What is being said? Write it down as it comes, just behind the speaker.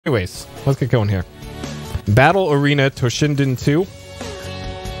Anyways, let's get going here. Battle Arena Toshinden 2.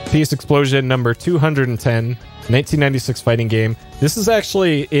 PSXplosion number 210. 1996 fighting game. This is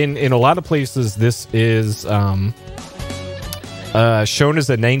actually, in a lot of places, this is shown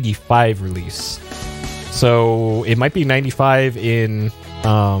as a 95 release. So it might be 95 in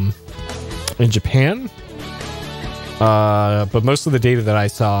Japan. But most of the data that I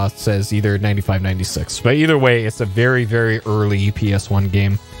saw says either 95, 96. But either way, it's a very, very early PS1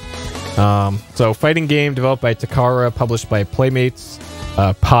 game. So fighting game developed by Takara, published by Playmates,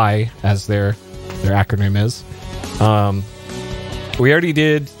 PI as their acronym is. We already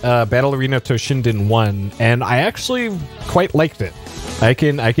did Battle Arena Toshinden 1, and I actually quite liked it. I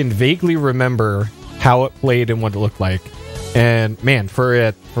can vaguely remember how it played and what it looked like. And man, for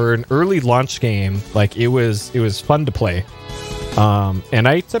an early launch game, like it was fun to play. And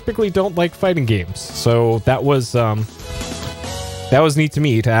I typically don't like fighting games, so that was neat to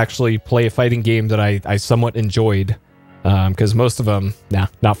me to actually play a fighting game that I somewhat enjoyed. Because most of them, nah,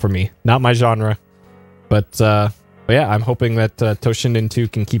 not for me, not my genre. But yeah, I'm hoping that Toshinden 2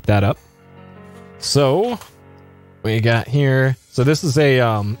 can keep that up. So we got here. So this is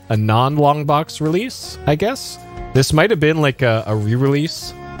a non-long box release, I guess. This might have been like a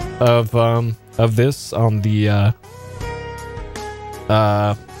re-release of this on the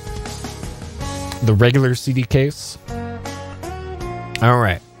regular CD case. All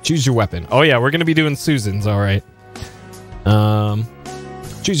right, choose your weapon. Oh yeah, we're gonna be doing Susan's. All right.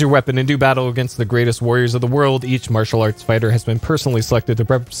 Choose your weapon and do battle against the greatest warriors of the world. Each martial arts fighter has been personally selected to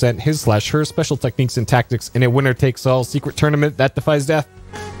represent his/her special techniques and tactics in a winner-takes-all secret tournament that defies death.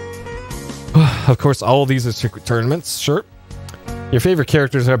 Of course, all of these are secret tournaments, sure. Your favorite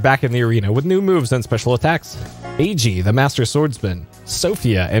characters are back in the arena with new moves and special attacks. Eiji, the master swordsman,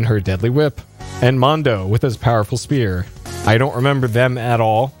 Sophia and her deadly whip, and Mondo with his powerful spear. I don't remember them at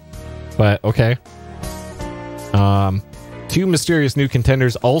all, but okay. Two mysterious new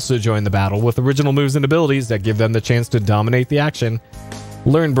contenders also join the battle with original moves and abilities that give them the chance to dominate the action.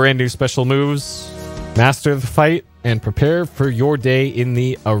 Learn brand new special moves, master the fight, and prepare for your day in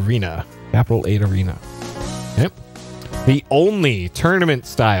the arena. Capital 8 Arena. Yep. The only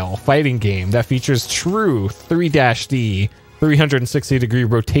tournament-style fighting game that features true 3-D 360-degree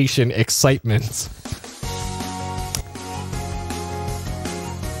rotation excitement.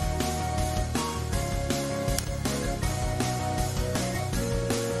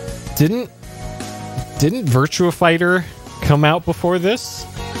 Didn't Virtua Fighter come out before this?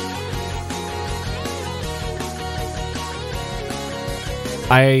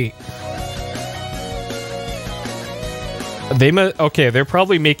 Okay, they're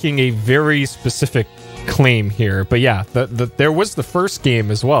probably making a very specific claim here, but yeah, there was the first game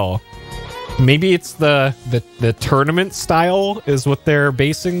as well. Maybe it's the tournament style is what they're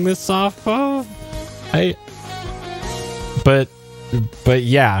basing this off of. But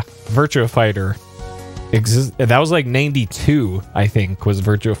yeah, Virtua Fighter exists. That was like 92, I think, was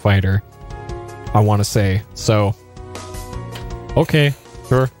Virtua Fighter, I want to say. So okay,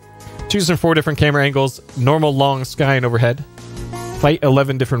 sure. Choose from 4 different camera angles: normal, long, sky, and overhead. Fight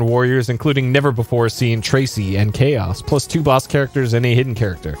 11 different warriors, including never before seen Tracy and Chaos, plus 2 boss characters and a hidden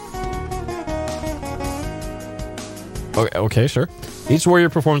character. Okay, sure. Each warrior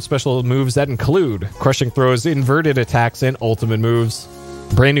performs special moves that include crushing throws, inverted attacks, and ultimate moves.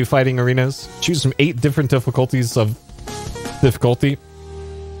 Brand new fighting arenas. Choose from 8 different difficulties of difficulty.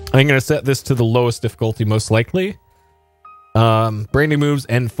 I'm going to set this to the lowest difficulty, most likely. Brand new moves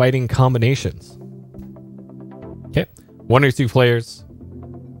and fighting combinations. Okay. 1 or 2 players.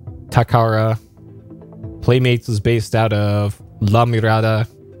 Takara. Playmates is based out of La Mirada,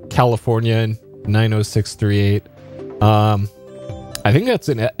 California, 90638. I think that's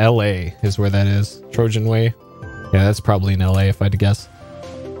in LA is where that is. Trojan Way. Yeah, that's probably in LA if I had to guess.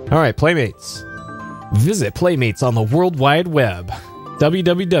 All right, Playmates. Visit Playmates on the World Wide Web.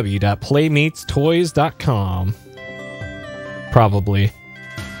 www.playmatestoys.com. Probably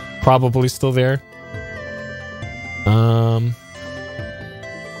still there. All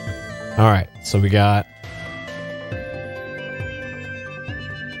right, so we got.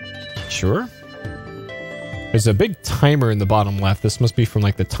 Sure. There's a big timer in the bottom left. This must be from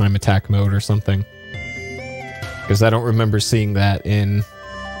like the time attack mode or something. Because I don't remember seeing that in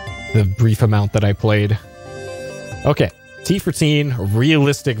the brief amount that I played. Okay. T for teen,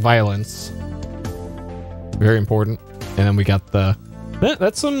 realistic violence. Very important. And then we got the...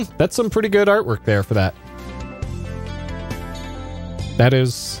 That's some pretty good artwork there for that.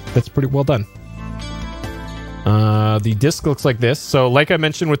 That's pretty well done. The disc looks like this. So like I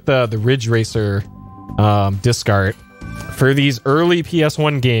mentioned with the Ridge Racer disc art, for these early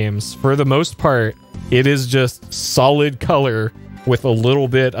PS1 games, for the most part, it is just solid color with a little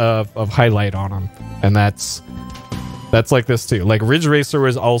bit of highlight on them. And that's like this too. Like Ridge Racer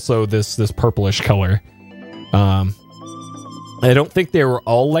was also this purplish color. I don't think they were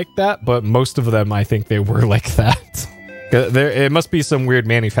all like that, but most of them I think they were like that. It must be some weird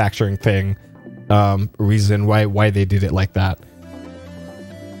manufacturing thing, reason why they did it like that.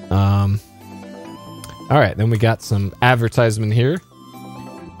 All right, then we got some advertisement here.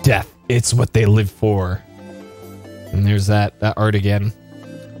 Death, it's what they live for. And there's that art again.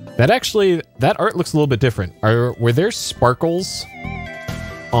 That art looks a little bit different. Were there sparkles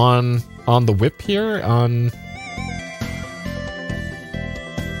on the whip here?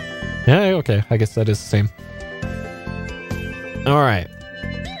 Yeah, okay. I guess that is the same. All right.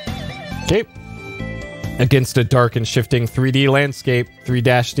 Okay. Against a dark and shifting 3D landscape,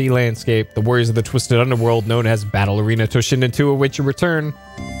 3-D landscape, the warriors of the twisted underworld known as Battle Arena Toshinden 2 await your return.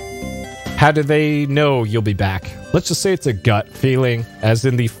 How do they know you'll be back? Let's just say it's a gut feeling, as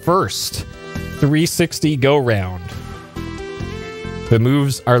in the first 360 go-round. The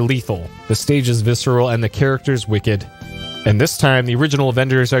moves are lethal, the stage is visceral, and the characters wicked. And this time, the original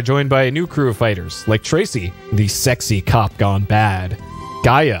Avengers are joined by a new crew of fighters, like Tracy, the sexy cop gone bad,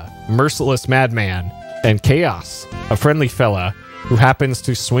 Gaia, merciless madman, and Chaos, a friendly fella who happens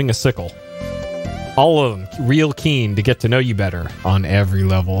to swing a sickle. All of them real keen to get to know you better on every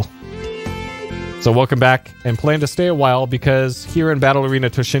level. So welcome back, and plan to stay a while, because here in Battle Arena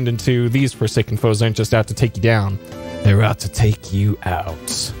Toshinden 2, these Forsaken foes aren't just out to take you down, they're out to take you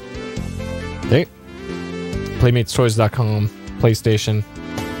out. Okay. PlaymatesToys.com, PlayStation.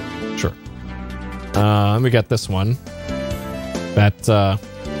 Sure. And we got this one.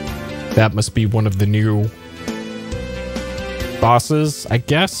 That must be one of the new bosses, I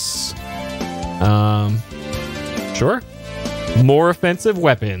guess. Sure. More offensive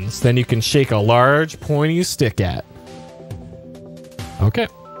weapons than you can shake a large, pointy stick at. Okay.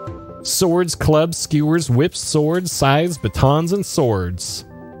 Swords, clubs, skewers, whips, swords, scythes, batons, and swords.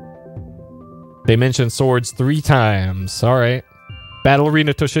 They mentioned swords 3 times. Alright. Battle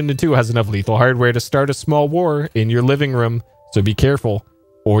Arena Toshinden 2 has enough lethal hardware to start a small war in your living room, so be careful.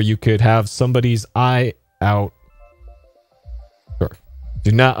 Or you could have somebody's eye out. Sure.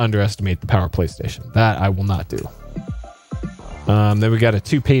 Do not underestimate the power of PlayStation. That I will not do. Then we got a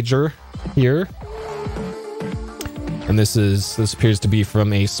 2-pager here. And this appears to be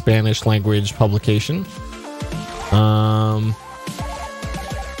from a Spanish language publication.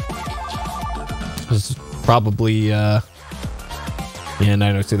 This is probably yeah,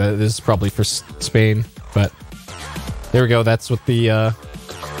 902. This is probably for Spain, but there we go. That's what the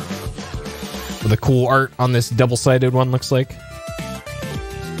cool art on this double-sided one looks like.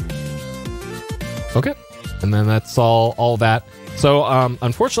 Okay, and then that's all that. So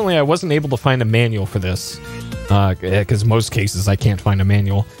unfortunately, I wasn't able to find a manual for this, because most cases I can't find a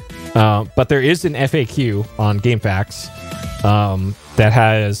manual. But there is an FAQ on GameFAQs that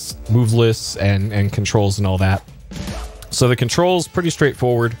has move lists and controls and all that. So the controls pretty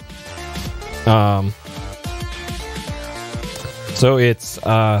straightforward. So it's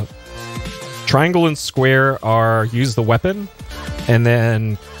triangle and square are use the weapon, and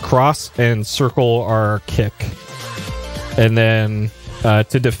then cross and circle are kick. And then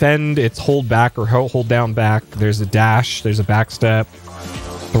to defend, it's hold back or hold down back. There's a dash, there's a back step,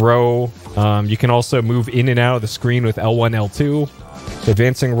 throw. You can also move in and out of the screen with L1, L2.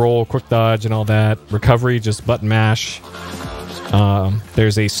 Advancing roll, quick dodge, and all that. Recovery, just button mash.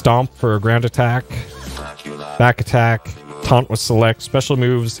 There's a stomp for a ground attack. Back attack. Taunt with select. Special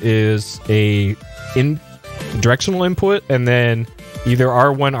moves is a directional input, and then either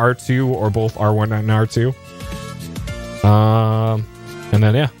R1, R2, or both R1 and R2. And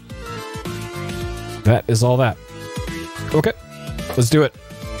then, yeah. That is all that. Okay. Let's do it.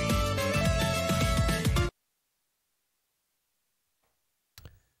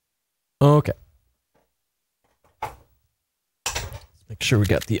 Okay. Let's make sure we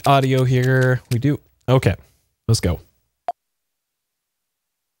got the audio here. We do. Okay. Let's go.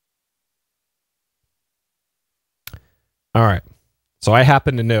 All right. So I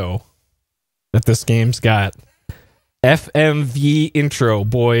happen to know that this game's got FMV intro,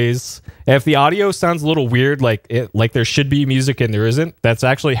 boys. If the audio sounds a little weird, like there should be music and there isn't, that's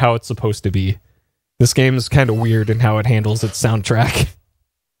actually how it's supposed to be. This game is kind of weird in how it handles its soundtrack.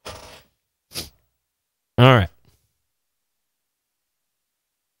 All right.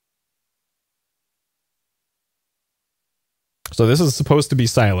 So this is supposed to be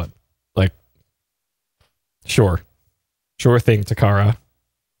silent. Like, sure. Sure thing, Takara.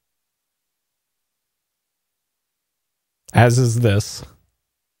 as is this.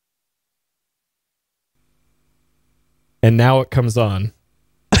 And now it comes on.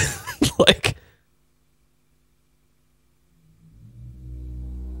 Like...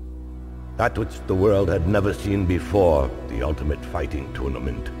 That which the world had never seen before, the ultimate fighting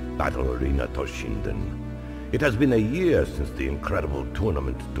tournament, Battle Arena Toshinden. It has been a year since the incredible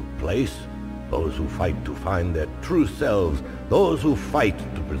tournament took place. Those who fight to find their true selves, those who fight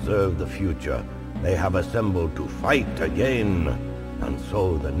to preserve the future, they have assembled to fight again. And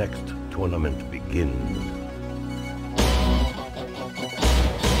so the next tournament begins.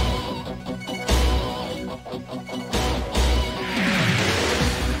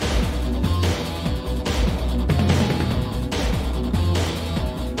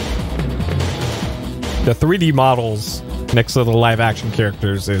 The 3D models next to the live action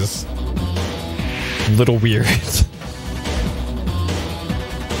characters is a little weird.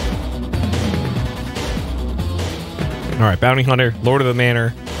 Alright, Bounty Hunter, Lord of the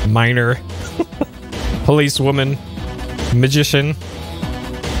Manor, Miner, Policewoman, Magician,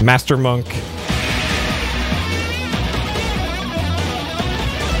 Master Monk,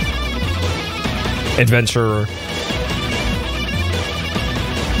 Adventurer,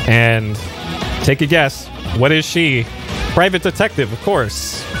 and take a guess. What is she? Private Detective, of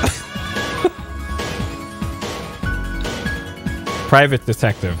course. Private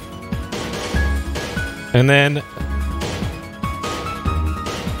Detective. And then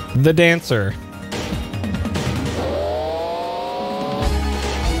the Dancer.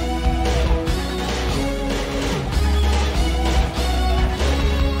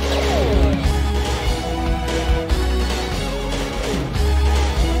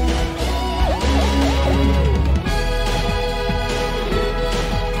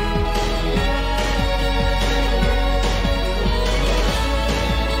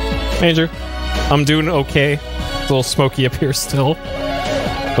 Major, I'm doing okay. It's a little smoky up here still,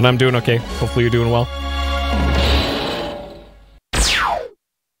 but I'm doing okay. Hopefully you're doing well.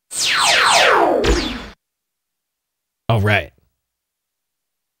 All right.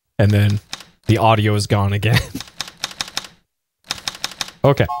 And then the audio is gone again.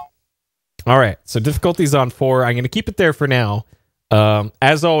 Okay. All right. So difficulty's on 4. I'm going to keep it there for now.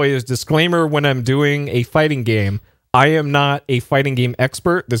 As always, disclaimer when I'm doing a fighting game, I am not a fighting game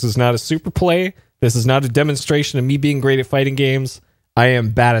expert. This is not a super play. This is not a demonstration of me being great at fighting games. I am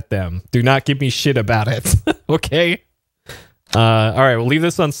bad at them. Do not give me shit about it. Okay? All right, we'll leave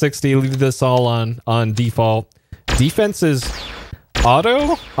this on 60. Leave this all on default. Defense is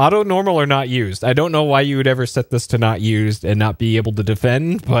auto? Auto, normal, or not used. I don't know why you would ever set this to not used and not be able to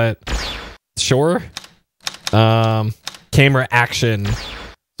defend, but sure. Camera action.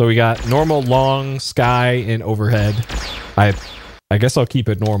 So we got normal, long, sky, and overhead. I guess I'll keep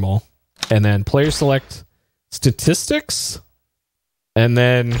it normal. And then player select statistics. And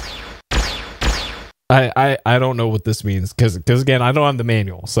then I don't know what this means because again, I don't have the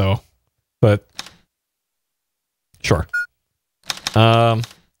manual, so but sure.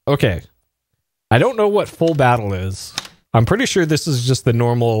 Okay. I don't know what full battle is. I'm pretty sure this is just the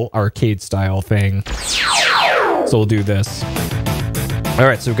normal arcade style thing. So we'll do this. All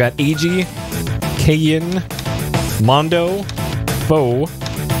right, so we've got AG, Kayin, Mondo, Foe,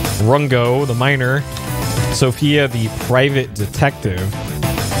 Rungo, the miner, Sophia, the private detective,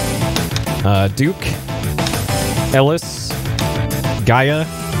 Duke, Ellis, Gaia,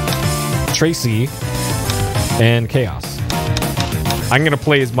 Tracy, and Chaos. I'm gonna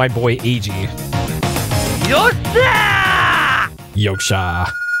play as my boy AG. Yosha!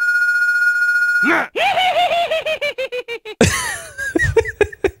 Yosha.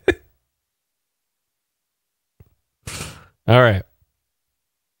 All right.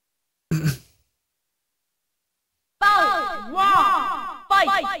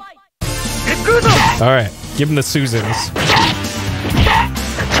 All right. Give him the Susans.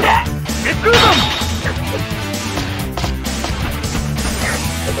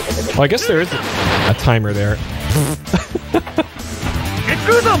 Well, I guess there is a timer there.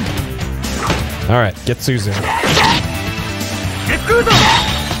 All right. Get Susan.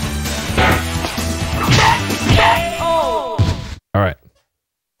 All right.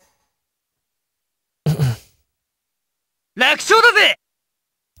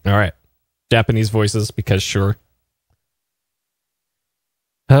 All right. Japanese voices, because sure.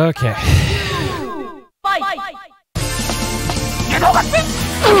 Okay. Alright.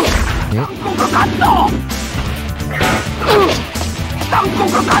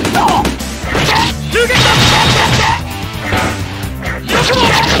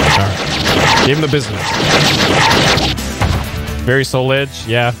 Gave him the business. Very Soul Edge,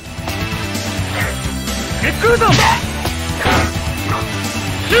 yeah.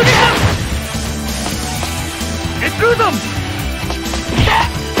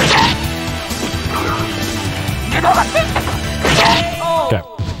 Okay.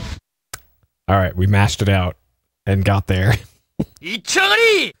 Alright, we mashed it out and got there.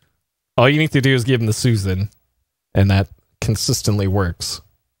 All you need to do is give him the Susan, and that consistently works.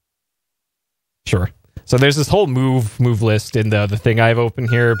 Sure. So there's this whole move list in the thing I have open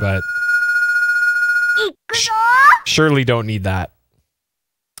here, but surely don't need that.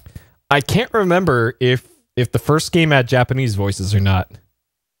 I can't remember if the first game had Japanese voices or not.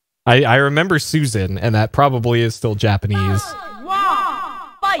 I remember Susan, and that probably is still Japanese.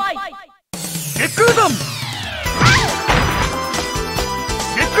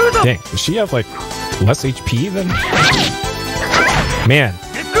 Dang, does she have like less HP than? Man,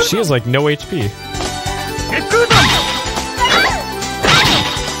 she has like no HP.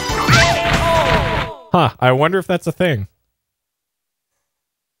 Huh, I wonder if that's a thing.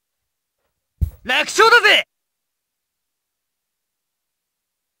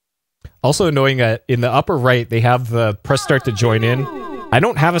 Also annoying that in the upper right, they have the press start to join in. I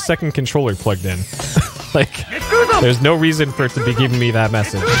don't have a second controller plugged in. Like, there's no reason for it to be giving me that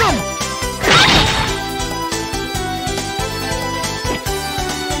message.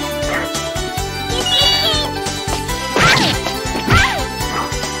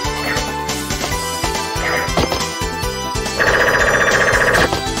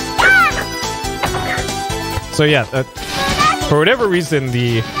 So yeah, for whatever reason,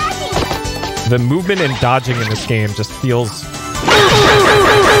 the movement and dodging in this game just feels...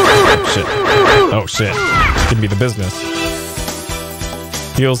 Shit. Oh shit. Give me the business.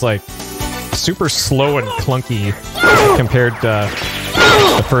 Feels like super slow and clunky compared to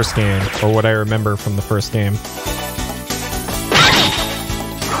the first game, or what I remember from the first game.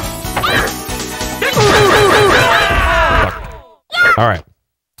 Alright.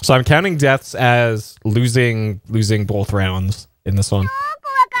 So I'm counting deaths as losing both rounds in this one.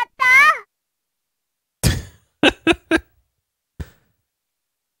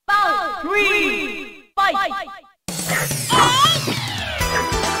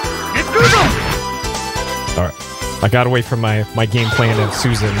 Alright. I got away from my game plan of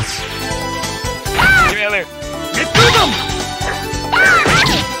Susan's. Get me out of there!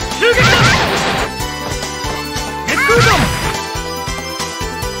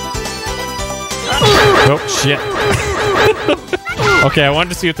 Oh, shit. Okay, I wanted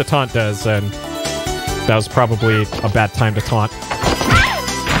to see what the taunt does, and that was probably a bad time to taunt.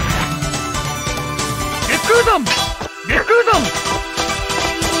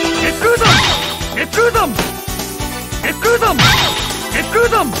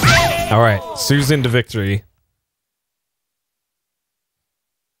 Alright, Susan to victory.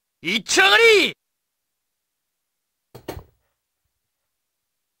 It's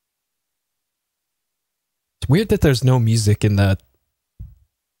weird that there's no music in the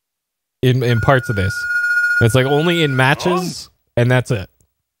in parts of this. It's like only in matches, and that's it.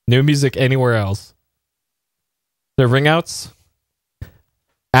 No music anywhere else. The ring outs.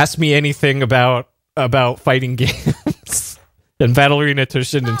 Ask me anything about fighting games in Battle Arena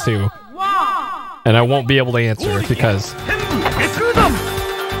Toshinden 2, and I won't be able to answer because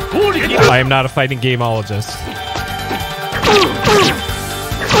I am not a fighting gameologist.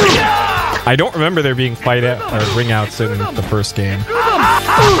 I don't remember there being ring outs in the first game.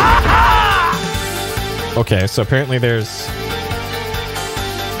 Okay, so apparently there's...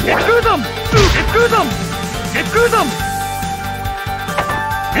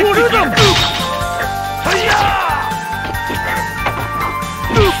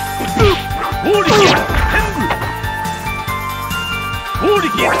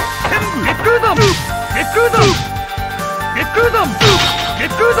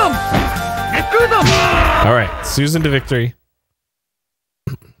 Alright, Susan to victory.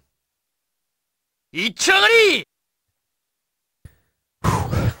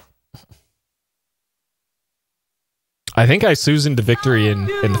 I think I Susan to victory in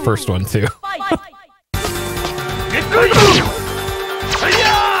the first one too.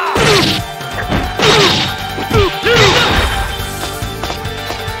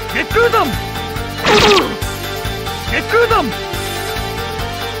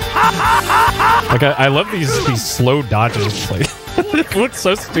 Like I love these slow dodges. Like it looks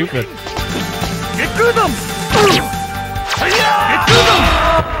so stupid.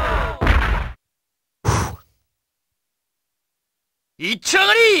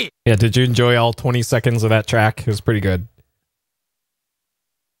 Yeah, did you enjoy all 20 seconds of that track? It was pretty good.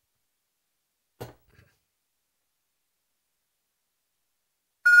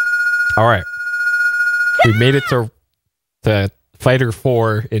 All right. We made it to to Fighter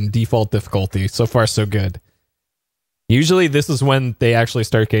 4 in default difficulty. So far, so good. Usually this is when they actually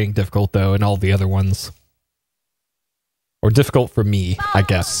start getting difficult, though, in all the other ones. Or difficult for me, I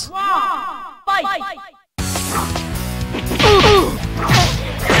guess.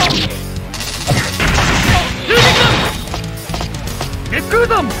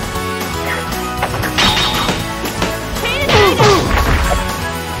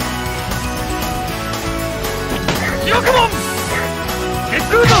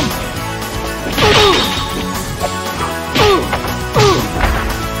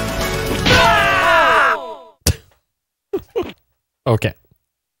 Okay.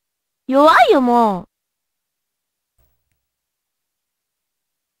 You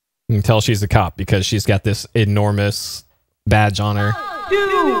can tell she's a cop because she's got this enormous badge on her.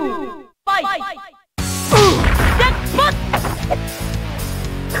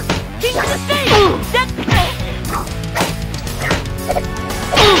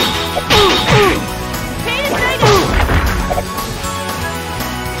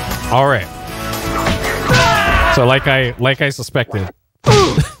 All right. So like I suspected,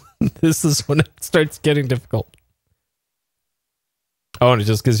 this is when it starts getting difficult. Oh, and it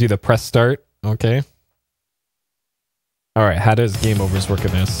just gives you the press start. Okay. All right. How does game overs work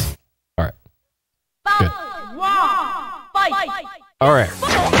in this? All right. Good. All right.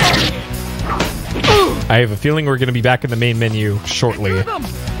 I have a feeling we're going to be back in the main menu shortly to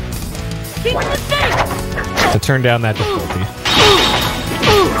turn down that difficulty.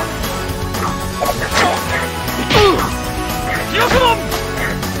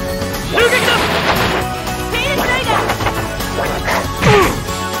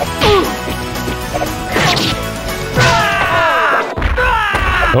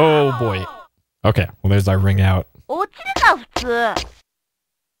 Oh boy. Okay, well there's our ring out.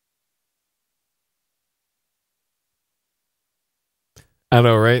 I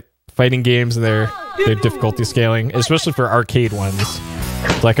know, right? Fighting games and their difficulty scaling, especially for arcade ones.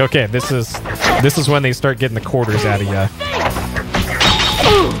 It's like, okay, this is when they start getting the quarters out of you.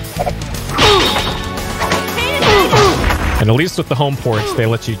 And at least with the home ports, they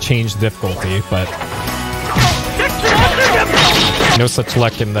let you change the difficulty, but no such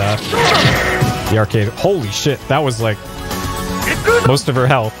luck in the arcade. Holy shit, that was like most of her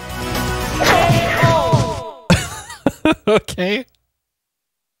health. Okay.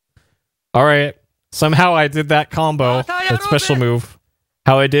 All right. Somehow I did that combo, that special move.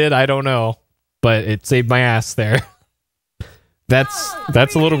 How I did, I don't know, but it saved my ass there. That's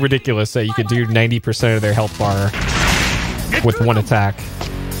a little ridiculous that you could do 90% of their health bar with one attack.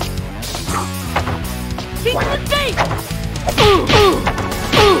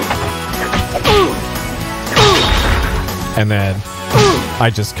 And then I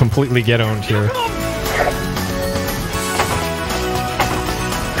just completely get owned here.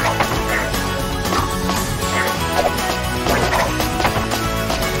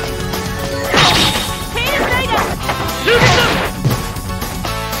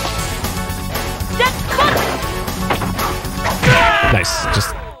 Nice,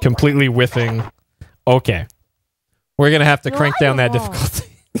 just completely whiffing. Okay. We're gonna have to crank down that difficulty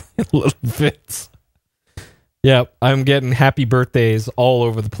a little bit. Yep, I'm getting happy birthdays all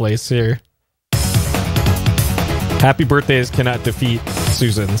over the place here. Happy birthdays cannot defeat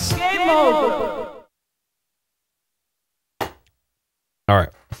Susan's. Game over. All right.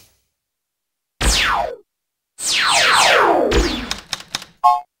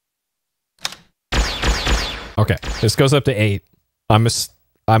 Okay, this goes up to 8. I'm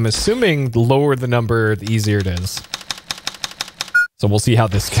assuming the lower the number, the easier it is. So we'll see how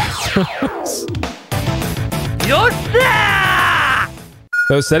this goes.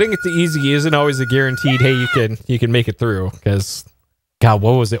 Though setting it to easy isn't always a guaranteed, hey, you can make it through, because God,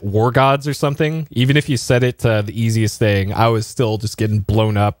 what was it, War Gods or something? Even if you set it to the easiest thing, I was still just getting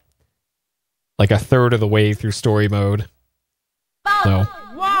blown up like a third of the way through story mode. So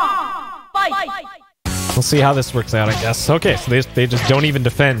we'll see how this works out, I guess. Okay, so they just don't even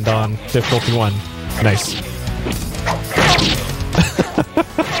defend on difficulty 1. Nice.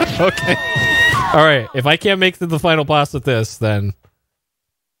 Okay. Alright, if I can't make it to the final boss with this, then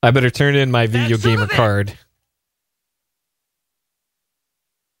I better turn in my video gamer card.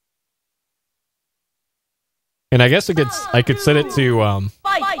 And I guess I could set it to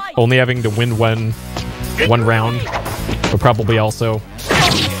only having to win one round, but probably also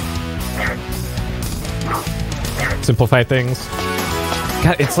simplify things.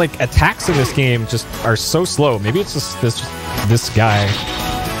 God, it's like attacks in this game just are so slow. Maybe it's just this guy.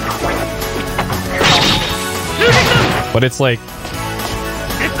 But it's like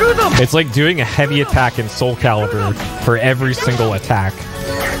It's like doing a heavy attack in Soul Calibur for every single attack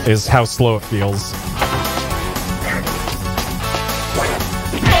is how slow it feels.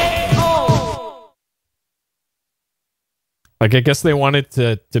 Like, I guess they wanted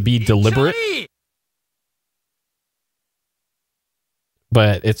to be deliberate,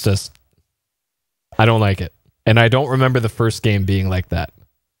 but it's just, I don't like it. And I don't remember the first game being like that.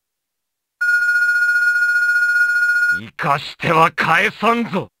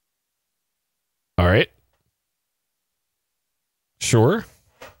 Alright. Sure.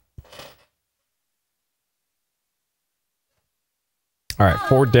 Alright,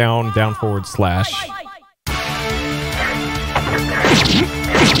 forward down, down forward slash.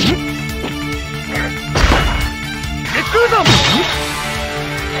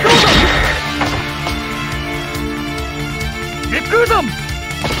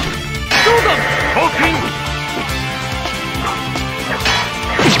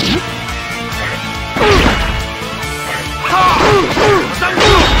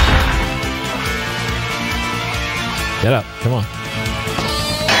 Get up, come on.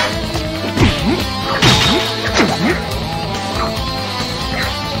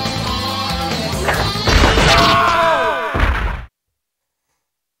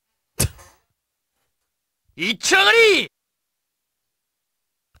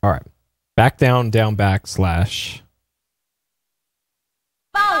 Alright. Back down, down, back, slash.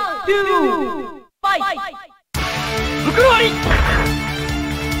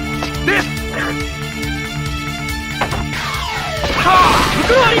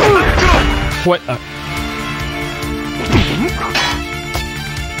 What?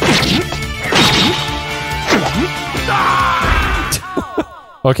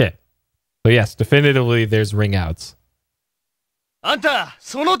 Okay. So yes, definitively there's ring outs.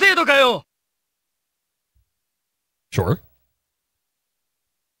 Sure.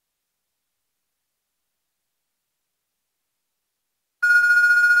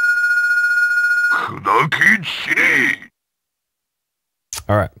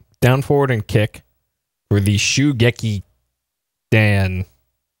 Alright. Down, forward, and kick for the Shugeki Dan.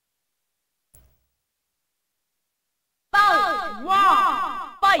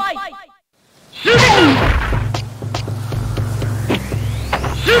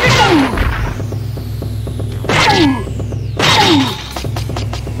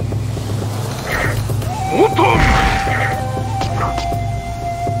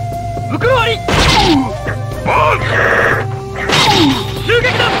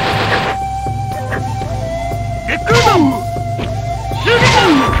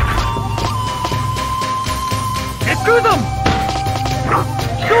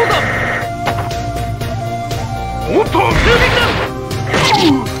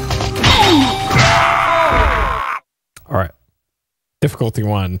 Alright. Difficulty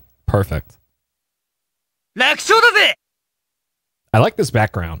 1. Perfect. I like this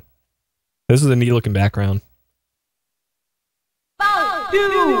background. This is a neat looking background.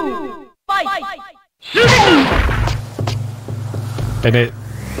 And it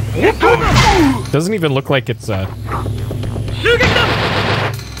doesn't even look like it's a...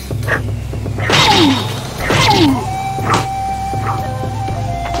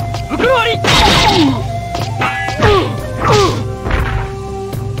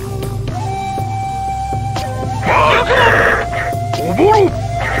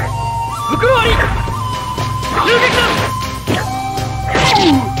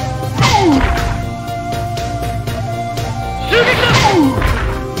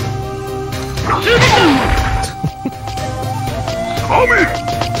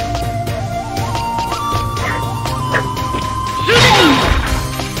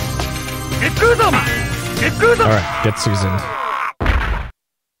 Alright, get seasoned.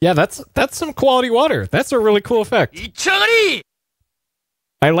 Yeah, that's some quality water. That's a really cool effect.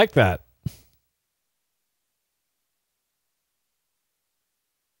 I like that.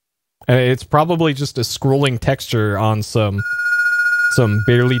 It's probably just a scrolling texture on some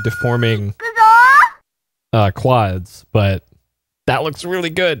barely deforming quads, but that looks really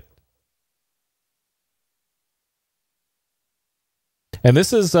good. And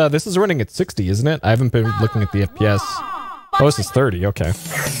this is running at 60, isn't it? I haven't been looking at the FPS. Oh, this is 30. Okay.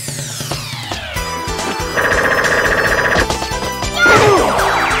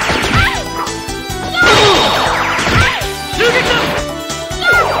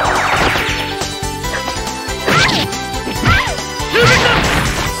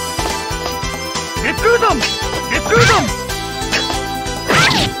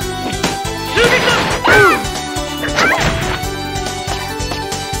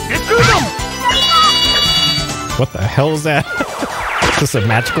 What the hell is that? this a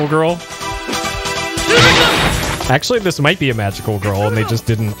magical girl? Actually, this might be a magical girl, and they just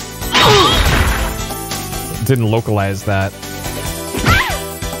didn't localize that.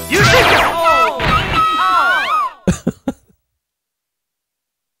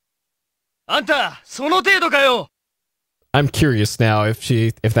 I'm curious now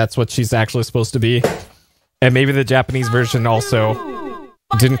if that's what she's actually supposed to be. And maybe the Japanese version also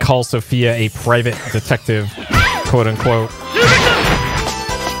didn't call Sophia a private detective, quote unquote.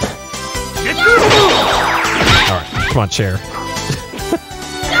 Alright, come on, chair.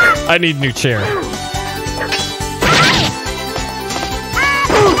 I need a new chair.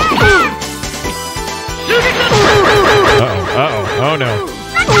 Uh-oh, oh no.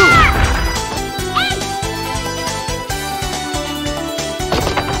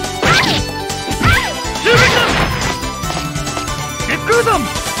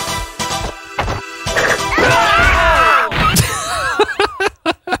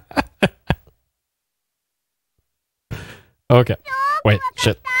 Okay. Wait,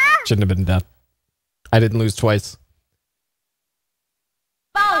 shit. Shouldn't have been done. I didn't lose twice.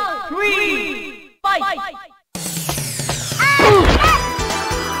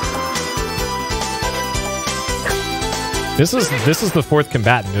 This is the fourth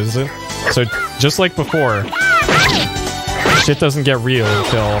combatant, isn't it? So just like before, shit doesn't get real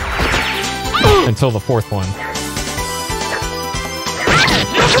until the fourth one.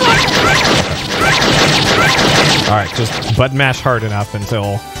 Alright, just button mash hard enough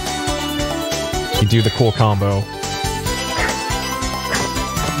until you do the cool combo.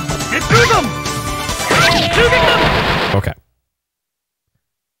 Okay.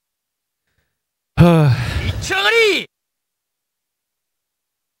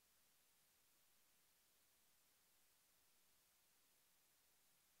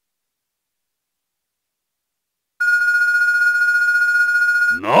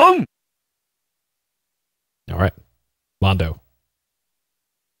 No! Alright. Londo.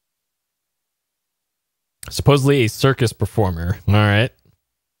 Supposedly a circus performer. Alright.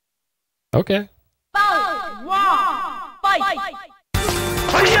 Okay.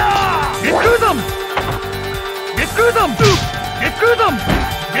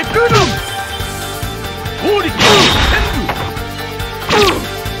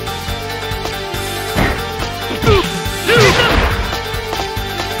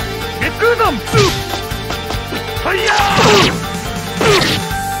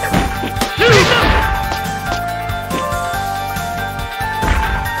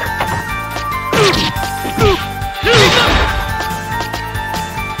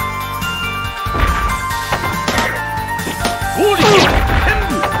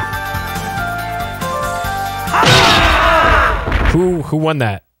 Who won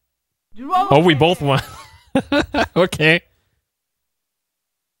that? Oh, we both won. Okay.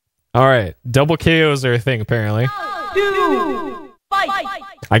 Alright. Double KOs are a thing, apparently.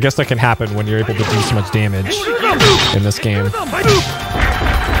 I guess that can happen when you're able to do so much damage in this game.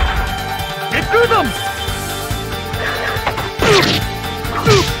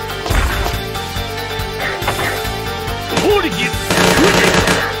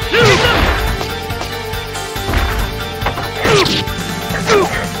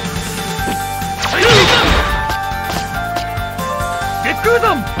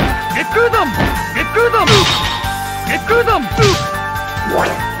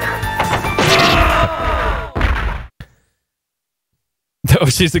 Oh,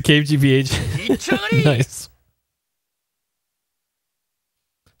 she's a KGB agent. Nice.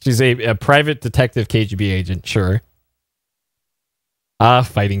 She's a private detective KGB agent, sure. Ah,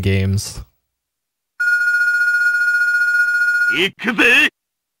 fighting games.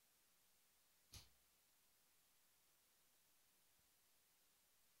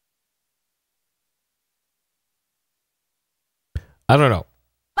 I don't know.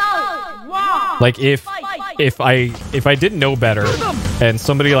 Like if I didn't know better and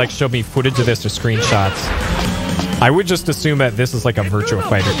somebody like showed me footage of this or screenshots, I would just assume that this is like a Virtua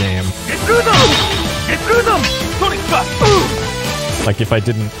Fighter game. Like if I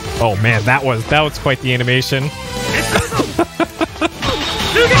didn't, oh man, that was quite the animation.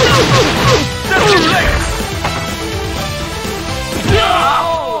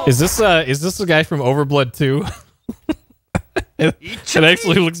 Is this the guy from Overblood 2? It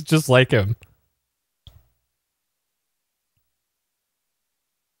actually looks just like him.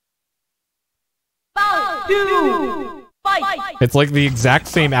 It's like the exact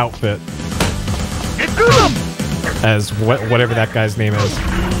same outfit as whatever that guy's name is.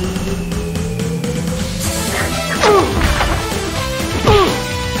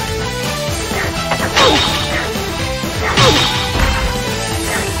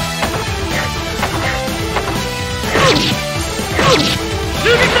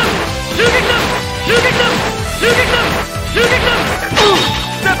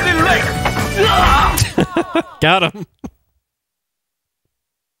 Got him.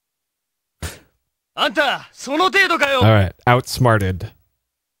 Alright, outsmarted.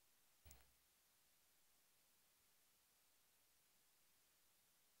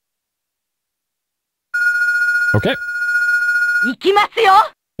 Okay.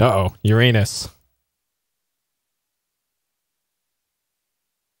 Uh-oh, Uranus.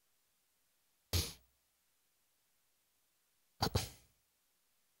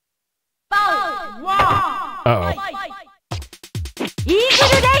 Uh-oh.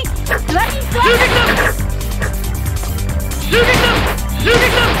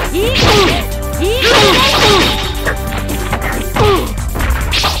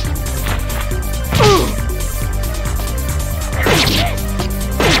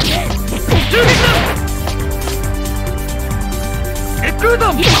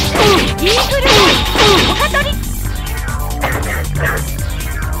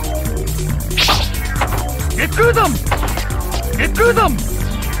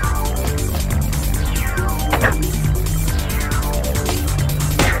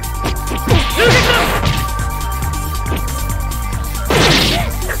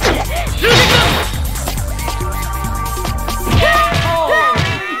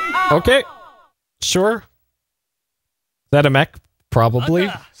 Okay. Sure. Is that a mech? Probably.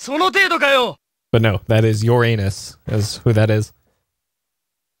 But no, that is Uranus, is who that is.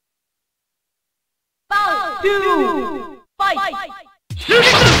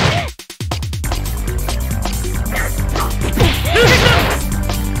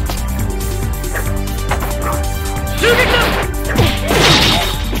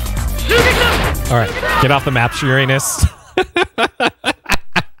 Alright, get off the map, Uranus.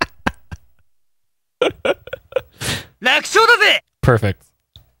 Perfect.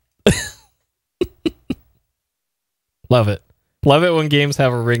 Love it. Love it when games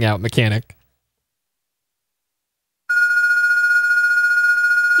have a ring out mechanic.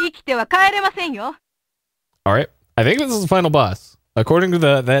 Alright. I think this is the final boss. According to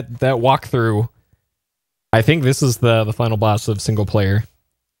that walkthrough, I think this is the final boss of single player.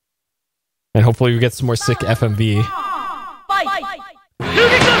 And hopefully we get some more sick FMV.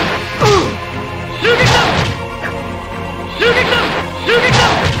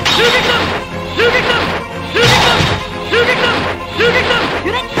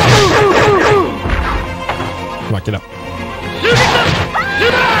 Come on, get up.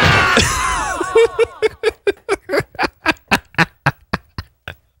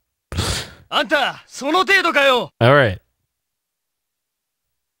 All right.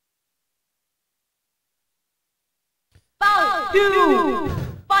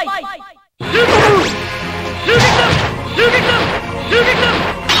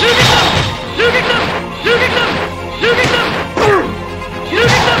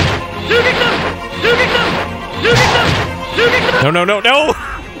 No, no, no, no!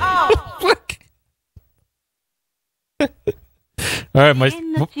 Fuck. Alright, my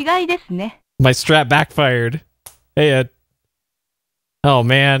strat backfired. Hey, Ed. Oh,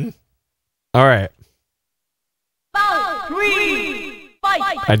 man. Alright.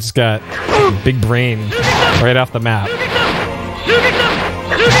 I just got big brain right off the map.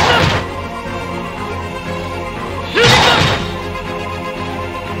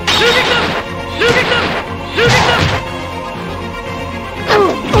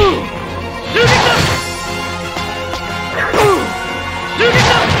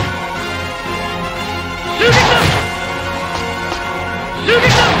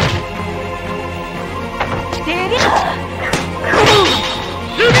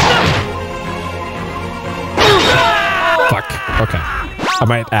 Fuck. Okay. I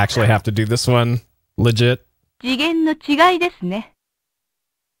might actually have to do this one legit.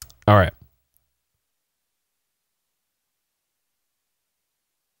 Alright.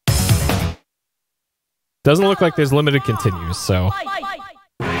 Doesn't look like there's limited continues, so...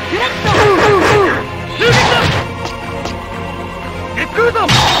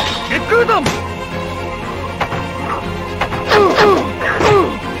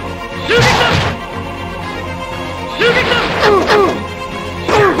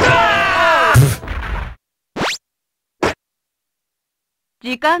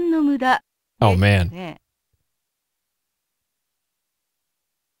 Oh, man.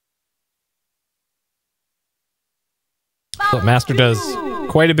 But Master does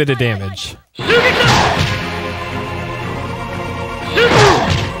quite a bit of damage.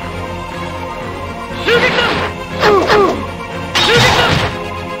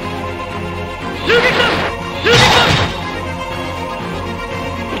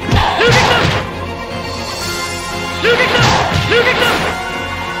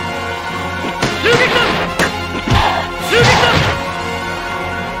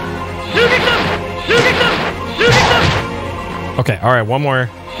 Okay, alright, one more.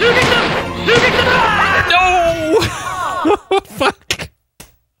 No! Fuck.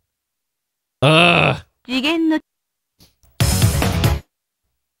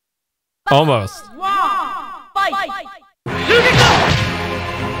 Almost.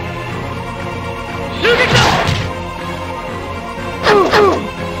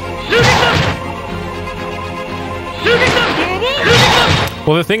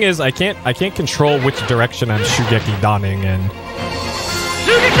 Well, the thing is, I can't control which direction I'm Shugeki donning in.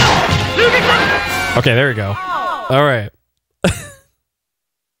 Okay, there we go. All right.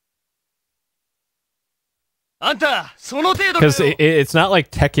 Because it's not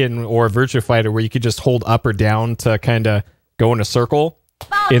like Tekken or Virtua Fighter where you could just hold up or down to kind of go in a circle.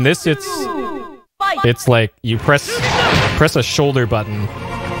 In this, it's like you press a shoulder button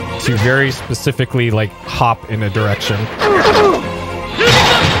to very specifically like hop in a direction.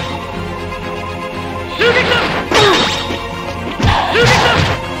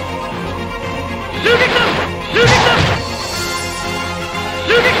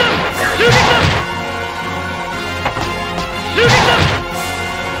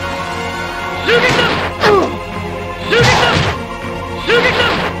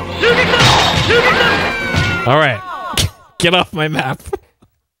 All right, get off my map.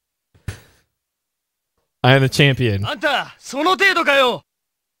 I am the champion. All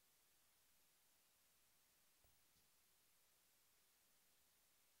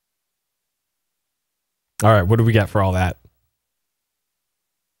right, what do we got for all that?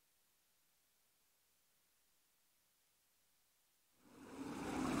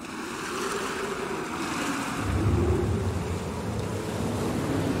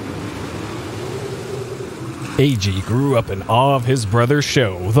 Eiji grew up in awe of his brother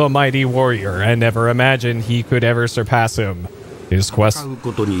Sho, the mighty warrior, and never imagined he could ever surpass him. His quest...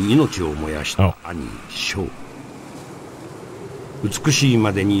 Oh. 美しい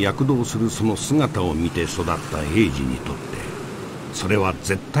までに躍動するその姿を見て育ったエイジにとってそれは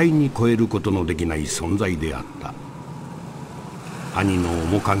絶対に超えることのできない存在であった。兄の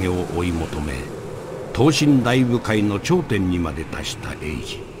面影を追い求め等身大部界の頂点にまで達したエイ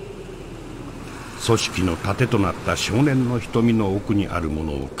ジ。組織の盾となった少年の瞳の奥にあるも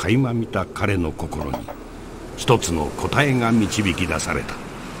のを垣間見た彼の心に一つの答えが導き出された。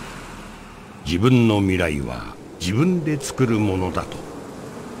自分の未来は自分で作るものだと。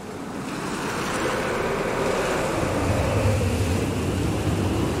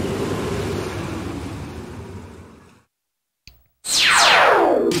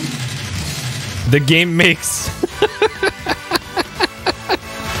The game makes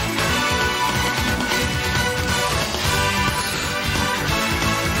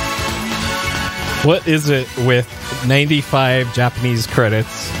What is it with 95 Japanese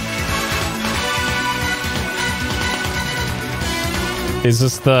credits? Is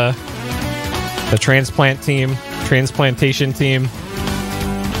this the transplant team? Transplantation team?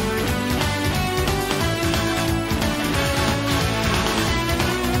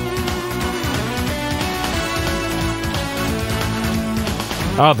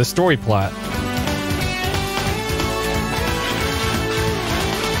 Oh, the story plot.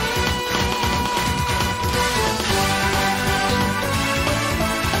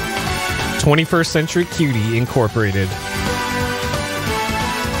 "21st Century Cutie Incorporated."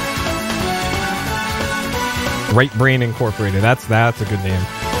 Right Brain Incorporated. That's a good name.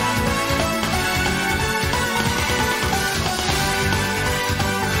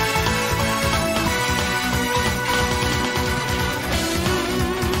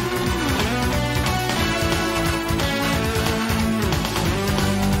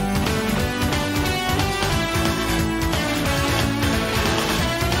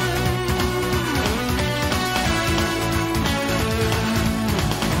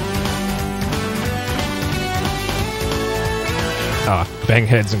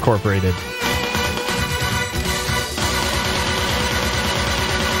 Bangheads Incorporated.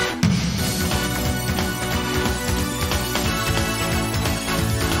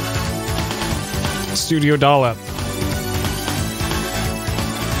 Studio Dollop.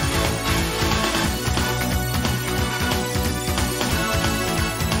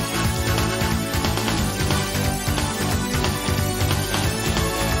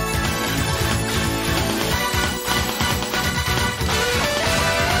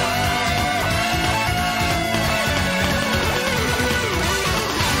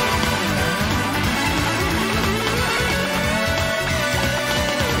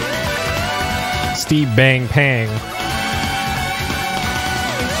 Twisty Bang Pang.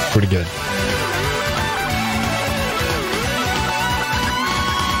 Pretty good.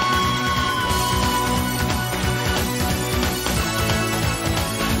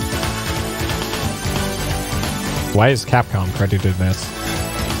 Why is Capcom credited this?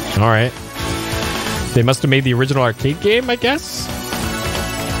 Alright. They must have made the original arcade game, I guess?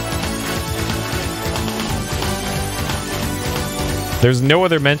 There's no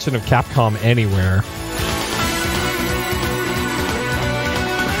other mention of Capcom anywhere.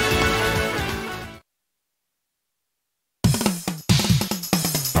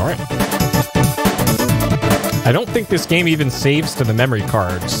 Alright. I don't think this game even saves to the memory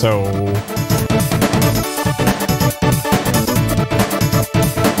card, so...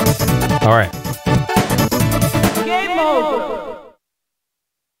 Alright. Game over!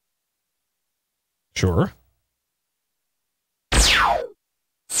 Sure.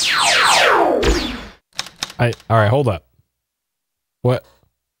 Alright, hold up. What?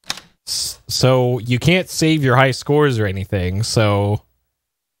 So, you can't save your high scores or anything, so...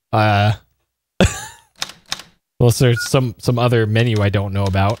 unless there's some other menu I don't know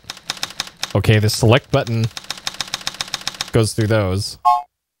about. Okay, the select button goes through those.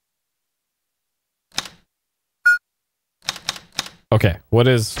 Okay, what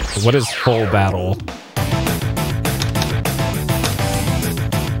is full battle?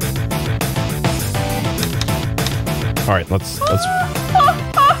 All right, let's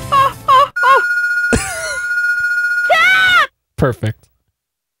Perfect.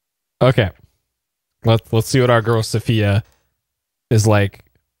 Okay. Let's see what our girl Sophia is like.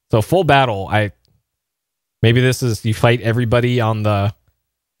 So full battle, maybe this is you fight everybody on the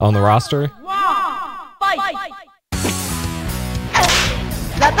roster.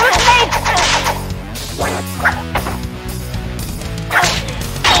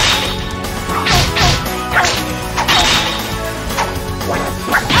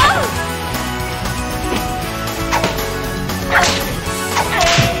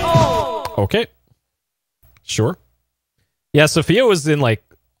 Okay. Sure. Yeah, Sophia was in like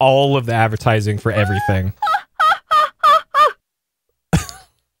all of the advertising for everything.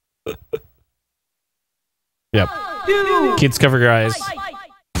 Yep. Kids, cover your eyes.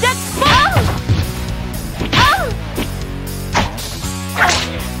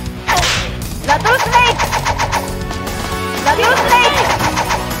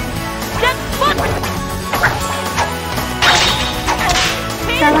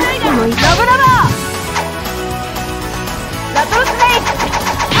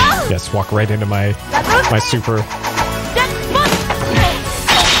 Yes, walk right into my super.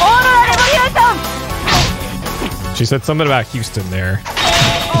 She said something about Houston there.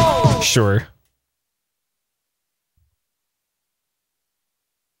 Sure.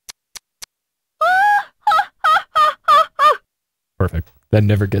 Perfect. That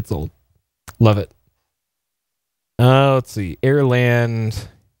never gets old. Love it. Let's see. Airland.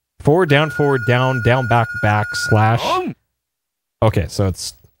 Forward, down, back, back, slash. Okay, so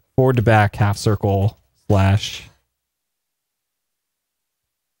it's forward to back, half circle, slash.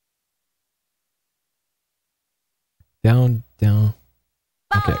 Down, down.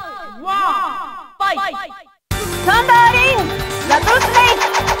 Okay.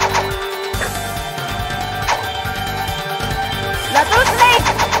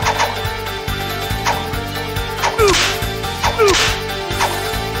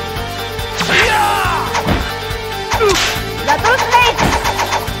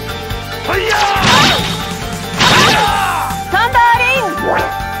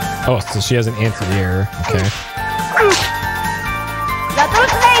 Oh, so she has an anti-air. Okay.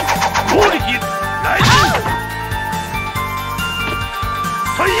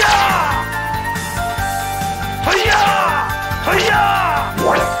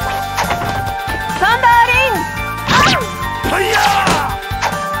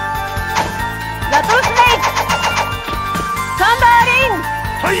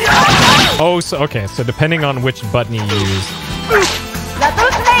 Oh, so okay. So depending on which button you use.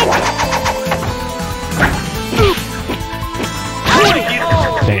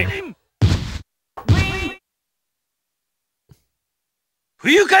 Dang.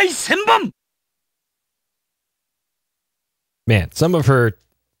 Man, some of her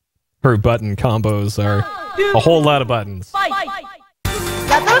button combos are a whole lot of buttons.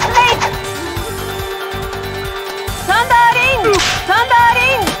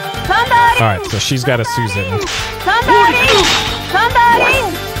 Alright, so she's got a Susan.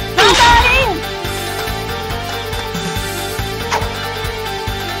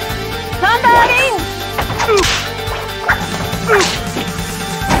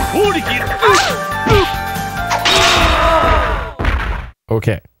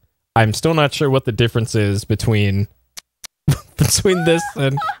 Okay. I'm still not sure what the difference is between this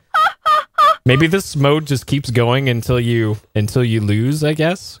and maybe this mode just keeps going until you lose, I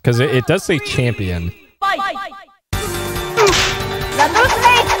guess, because it does say champion.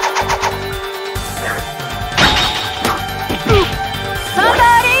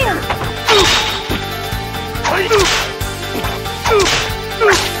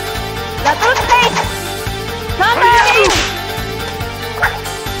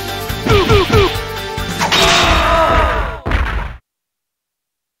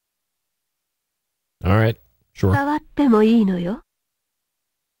 All right, sure.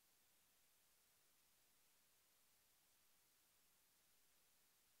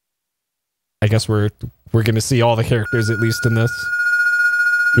 I guess we're gonna see all the characters at least in this.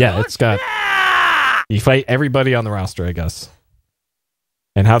 Yeah, it's got you fight everybody on the roster, I guess.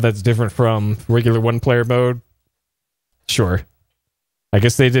 And how that's different from regular one-player mode? Sure. I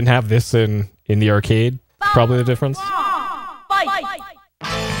guess they didn't have this in the arcade. Probably the difference.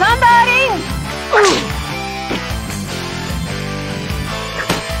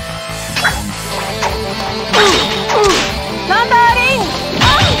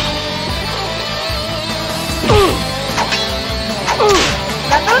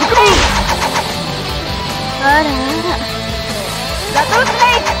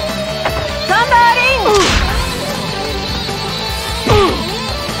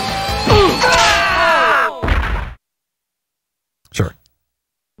 Sure.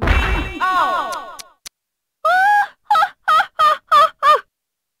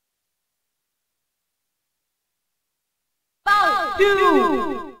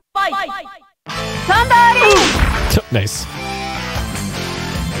 Nice.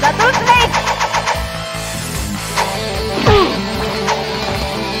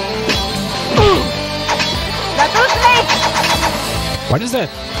 Why does that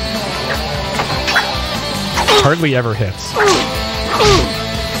hardly ever hits?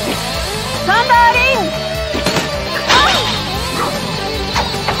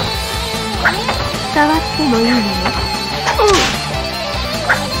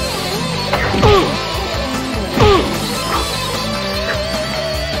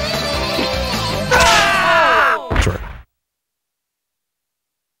 Sure.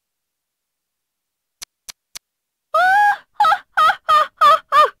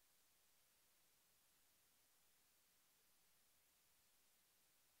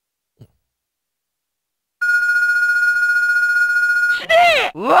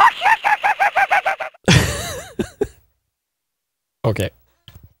 Okay.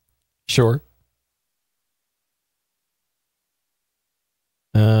 Sure.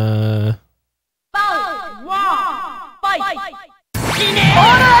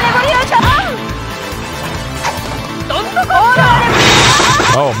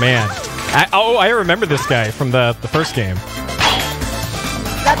 Oh man. I remember this guy from the first game.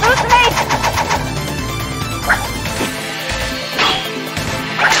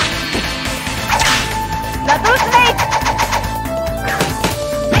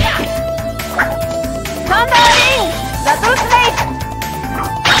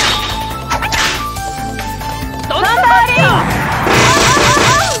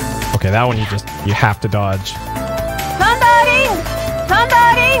 Okay, that one you have to dodge.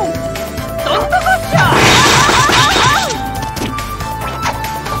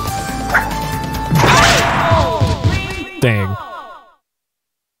 Dang.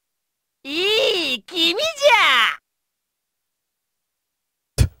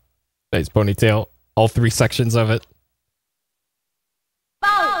 Nice ponytail. All three sections of it.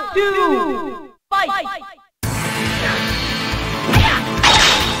 No.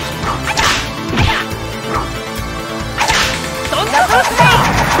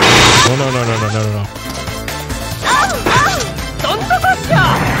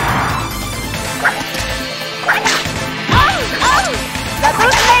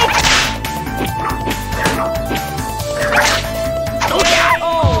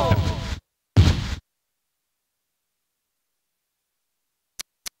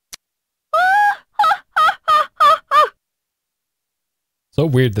 So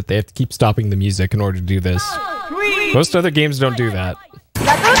weird that they have to keep stopping the music in order to do this. Most other games don't do that.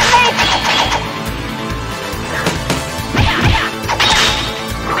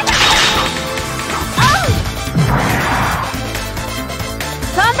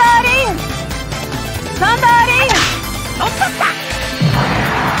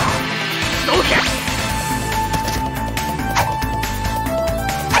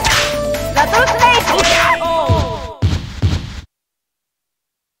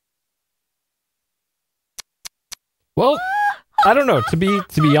 Well, I don't know. To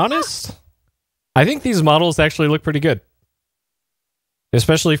be honest, I think these models actually look pretty good,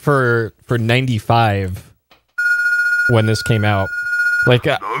 especially for 95 when this came out. Like,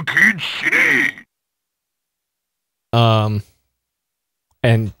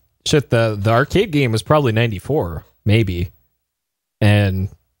 and shit, the arcade game was probably 94, maybe, and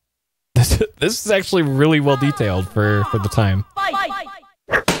this is actually really well detailed for the time.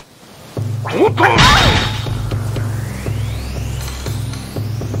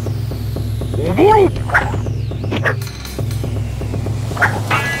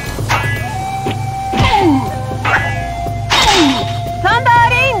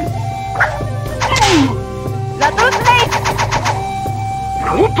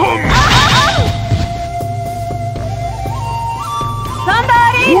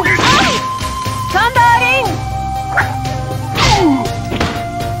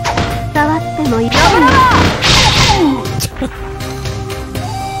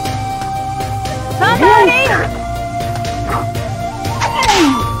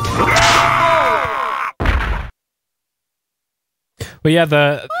 But yeah,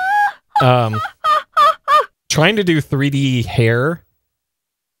 the trying to do 3D hair,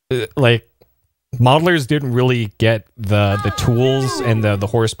 like, modelers didn't really get the tools and the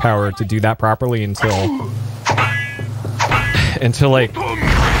horsepower to do that properly until like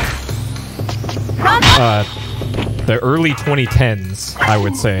the early 2010s, I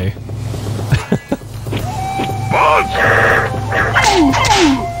would say.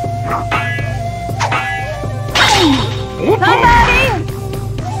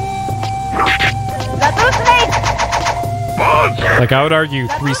 Like, I would argue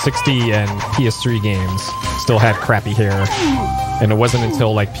 360 and PS3 games still had crappy hair, and it wasn't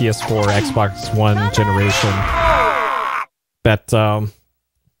until like PS4, Xbox One generation that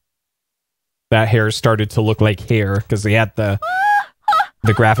that hair started to look like hair, because they had the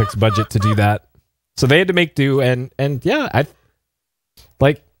graphics budget to do that. So they had to make do, and yeah, I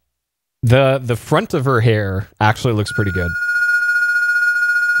like the front of her hair actually looks pretty good.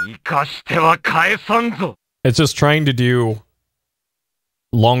 It's just trying to do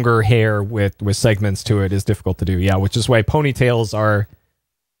longer hair with segments to it is difficult to do. Yeah, which is why ponytails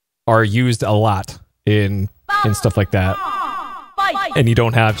are used a lot in stuff like that. And you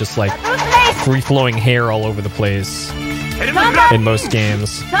don't have just like free-flowing hair all over the place in most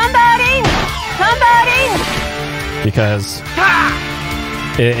games. Because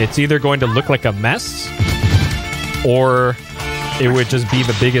it's either going to look like a mess, or it would just be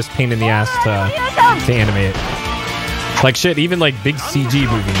the biggest pain in the ass to animate. Like, shit, even like big CG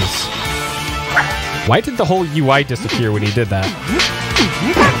movies. Why did the whole UI disappear when he did that?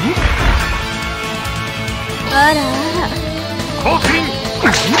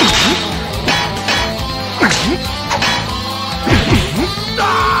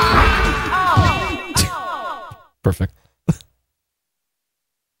 Perfect.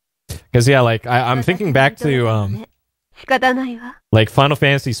 Because yeah, like I'm thinking back to like Final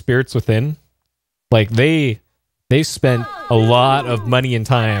Fantasy Spirits Within. Like they spent a lot of money and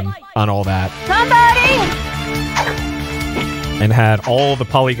time on all that, and had all the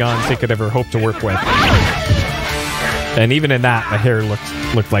polygons they could ever hope to work with. And even in that, the hair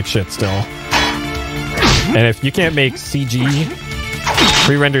looked like shit still. And if you can't make CG,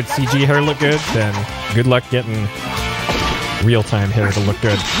 pre-rendered CG hair look good, then good luck getting real-time hair to look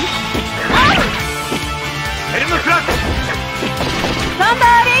good.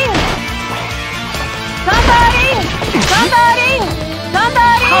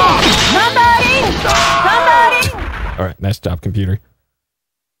 Alright, nice job, computer.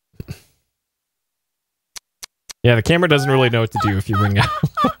 Yeah, the camera doesn't really know what to do if you ring out.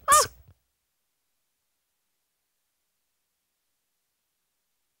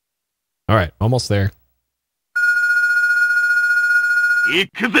 Alright, almost there.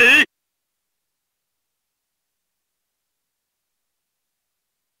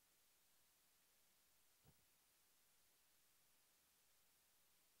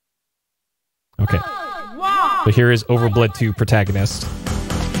 Okay. So here is Overblood 2 protagonist.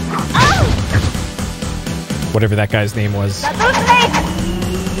 Whatever that guy's name was.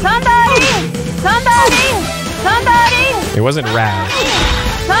 It wasn't Raz.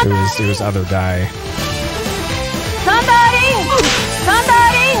 It was other guy.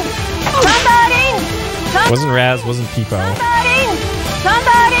 It wasn't Raz, wasn't Peepo.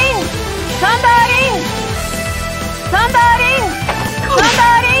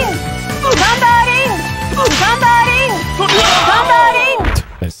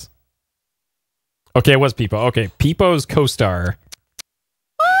 Nice. Okay, it was Peepo. Okay, Peepo's co-star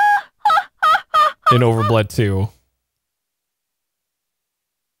in Overblood 2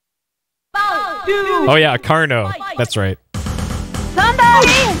 Oh yeah, Carno. That's right.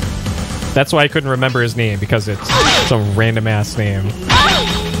 That's why I couldn't remember his name, because it's some random ass name.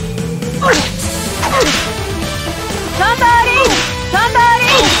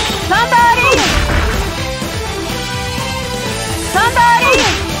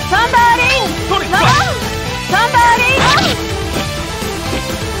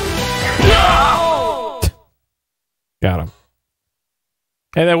 Got him.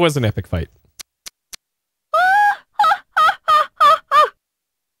 And that was an epic fight.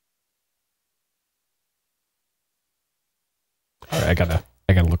 Alright,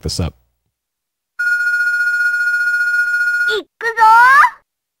 I gotta look this up.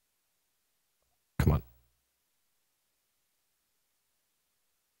 Come on.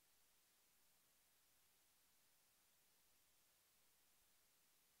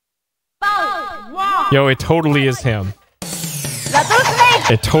 Yo, it totally is him.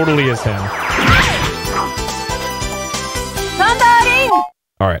 It totally is him.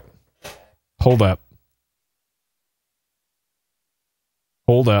 Alright. Hold up.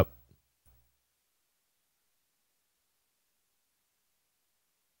 Hold up.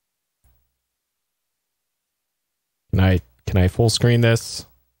 Can I full screen this?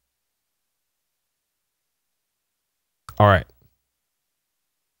 All right.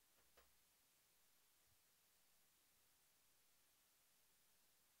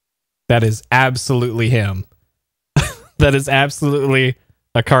 That is absolutely him. That is absolutely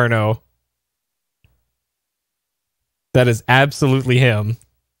a Carno. That is absolutely him.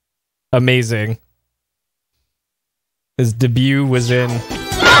 Amazing. His debut was in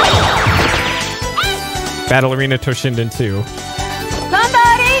Battle Arena Toshinden 2.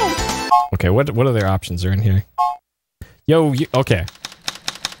 Okay, what other options are in here? Yo, okay.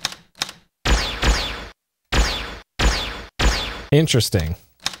 Interesting.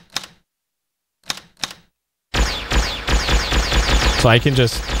 So I can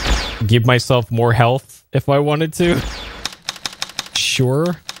just give myself more health if I wanted to? Sure.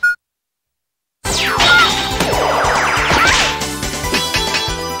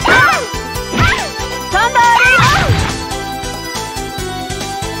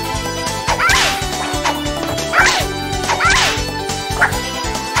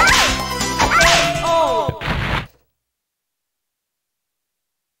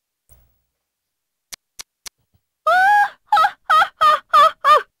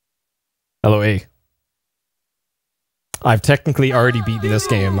 Hello, A. I've technically already beaten this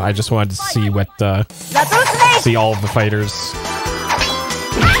game. I just wanted to see what, see all of the fighters.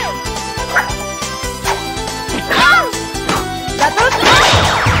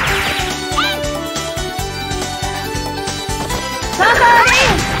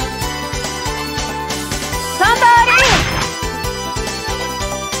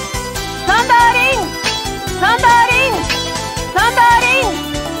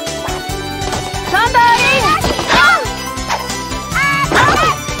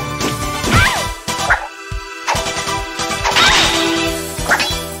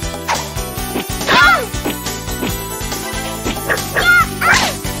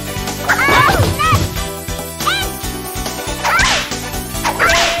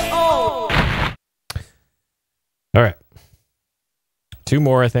 All right. 2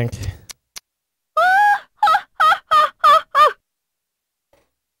 more, I think.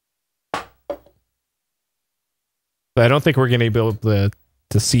 But I don't think we're going to be able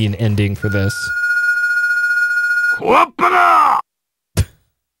to see an ending for this.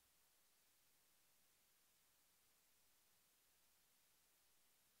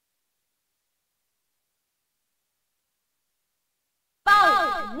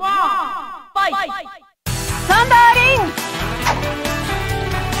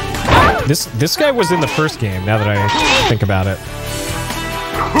 This guy was in the first game, now that I think about it.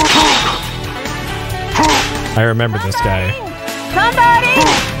 I remember this guy.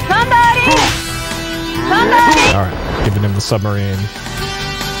 Alright, giving him the submarine.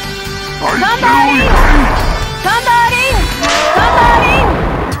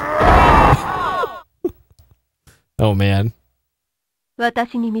 Oh man.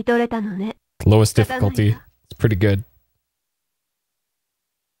 Lowest difficulty. It's pretty good.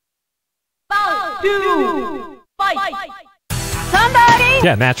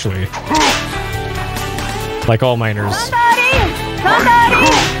 Yeah, naturally. Like all miners.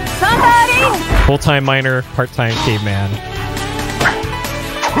 Full-time miner, part-time caveman.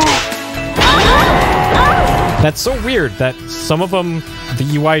 That's so weird that some of them, the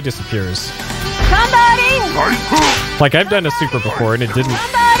UI disappears. Like, I've done a super before and it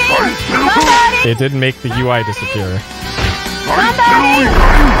didn't make the UI disappear.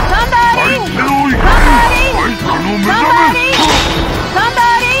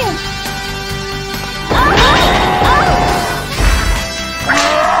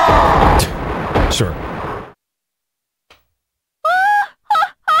 Sure.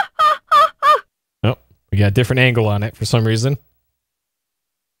 Oh, we got a different angle on it for some reason.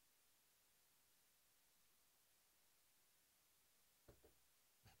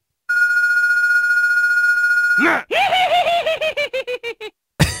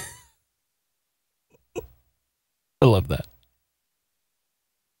 I love that.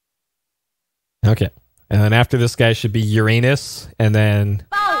 Okay. And then after this guy should be Uranus, and then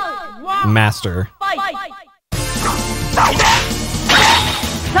Master. Right.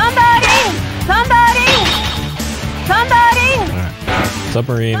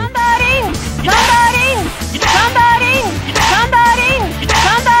 Submarine.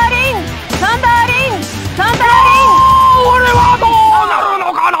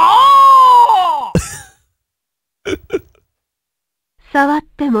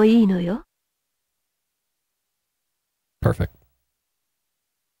 Perfect.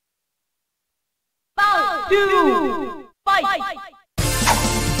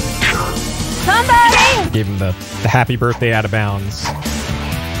 Gave him the happy birthday out of bounds.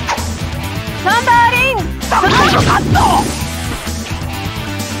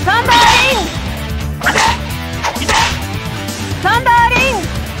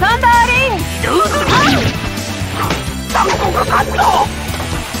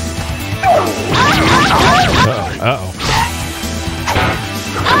 Uh-oh.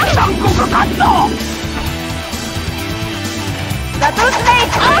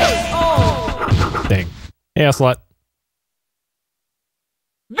 Dang. Hey, Ocelot.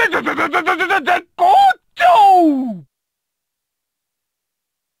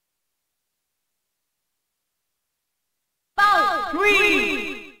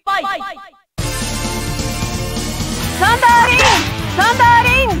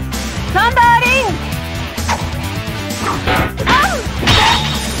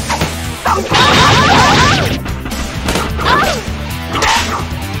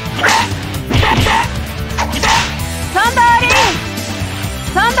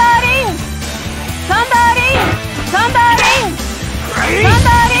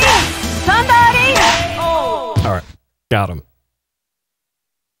 Alright, got him.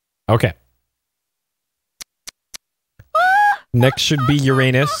 Okay. Next should be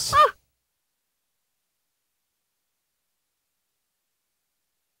Uranus.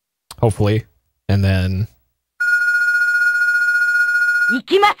 Hopefully. And then...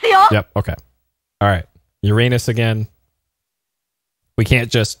 Yep, okay. Alright. Uranus again. We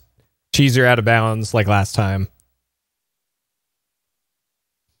can't just cheese her out of bounds like last time.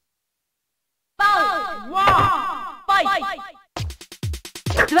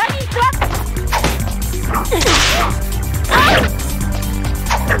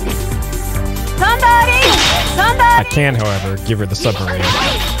 I can, however, give her the submarine.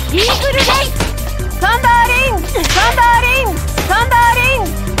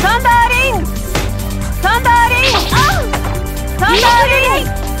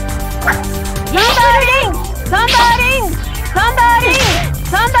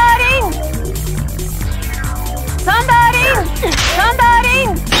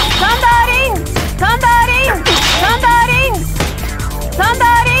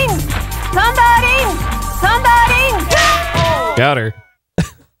 Got her.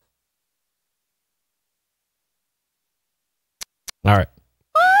 All right.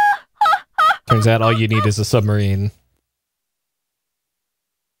 Turns out all you need is a submarine.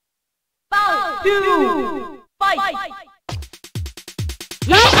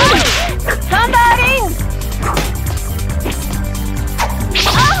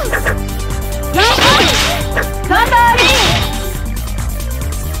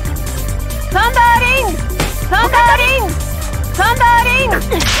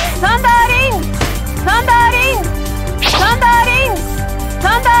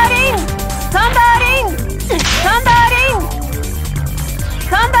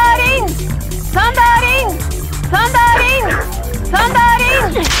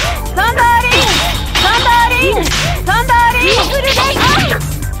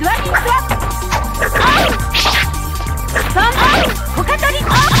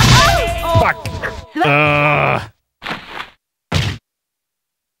 Fuck.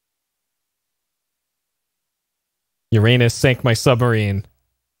 Uranus sank my submarine.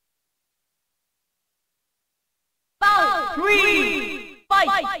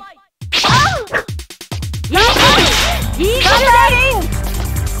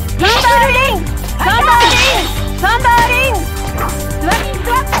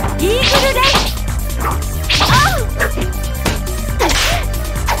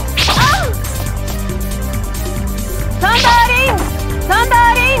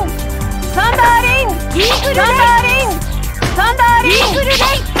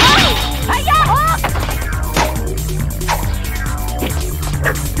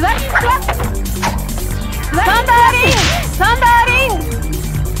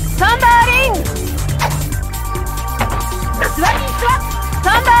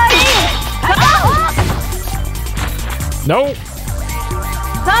 No!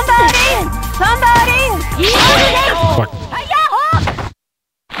 Fuck.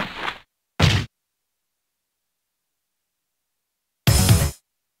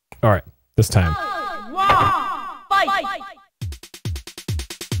 Alright, this time.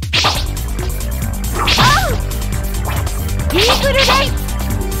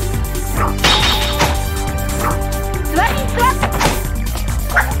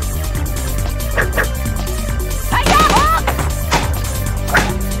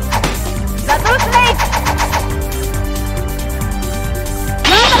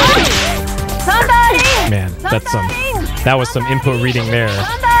 Man, that was some input reading there.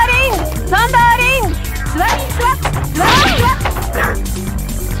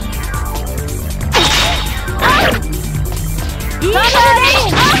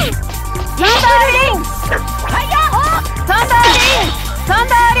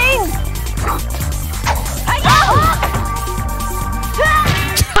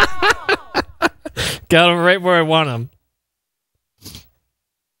 Got him right where I want him.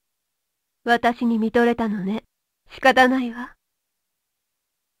 私に見とれたのね。仕方ないわ。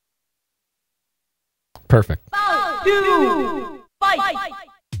Perfect.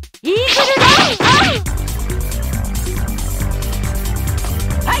 イーグルダウン。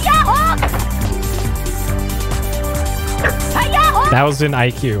Thousand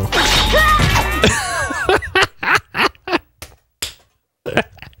IQ.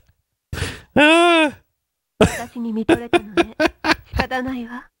 私に見とれたのね。仕方ない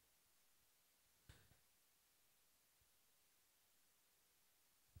わ。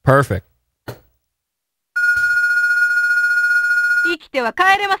Perfect. 生きては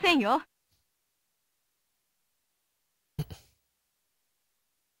帰れませんよ。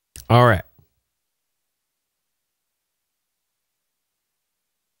All right.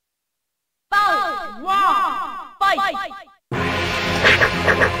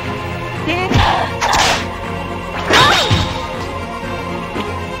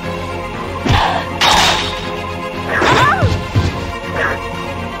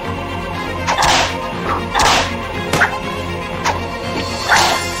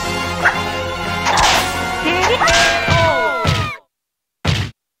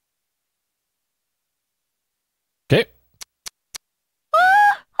 Okay.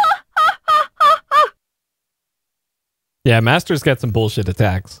 Yeah, Master's got some bullshit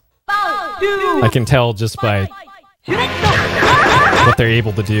attacks. I can tell just by what they're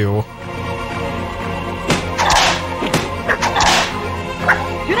able to do.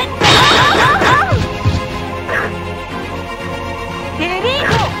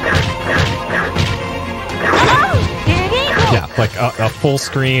 Yeah, like a full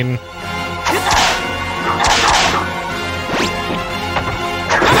screen.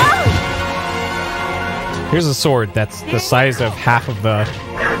 Here's a sword that's the size of half the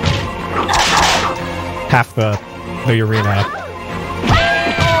arena.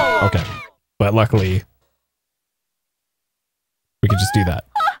 Okay, but luckily we can just do that.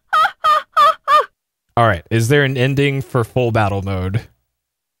 All right, is there an ending for full battle mode?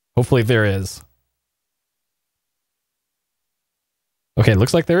 Hopefully there is. Okay,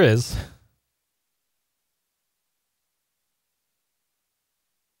 looks like there is.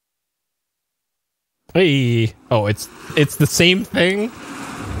 Hey, oh, it's the same thing?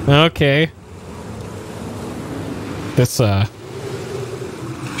 Okay. This, sure.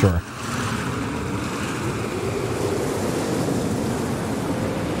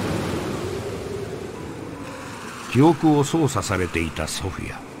 記憶を操作されていたソフ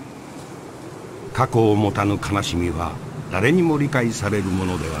ィア。過去を持たぬ悲しみは誰にも理解されるも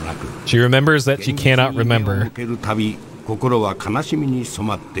のではなく、 She remembers that she cannot remember. 受けるたび、心は悲しみに染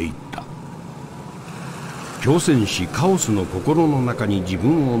まっていった。狂戦しカオスの心の中に自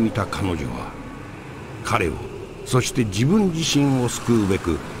分を見た彼女は、彼を、そして自分自身を救うべ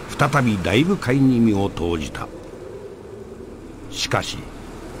く再び大部会に身を投じた。しかし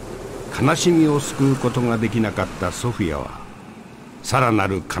悲しみを救うことができなかったソフィアは、さらな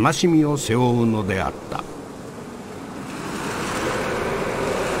る悲しみを背負うのであった。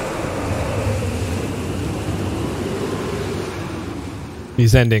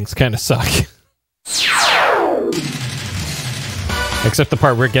These endings kind of suck. Except the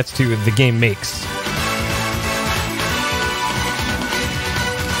part where it gets to the game makes.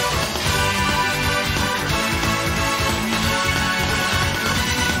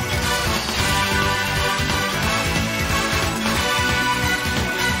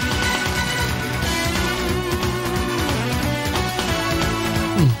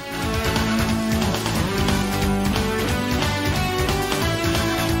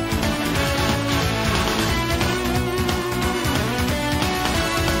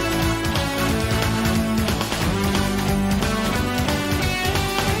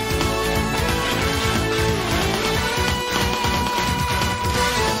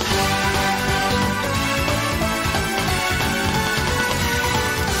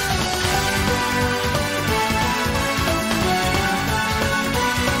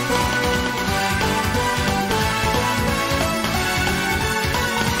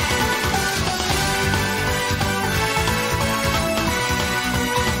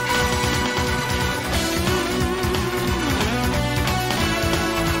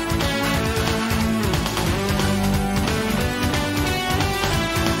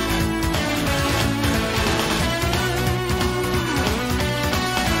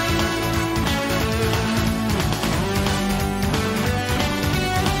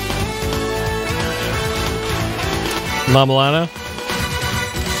 La Milana?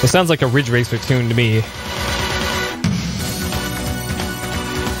 It sounds like a Ridge Racer tune to me.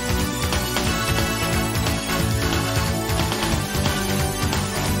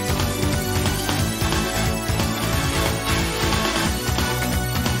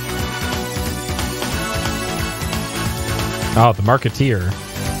 Oh, the Marketeer.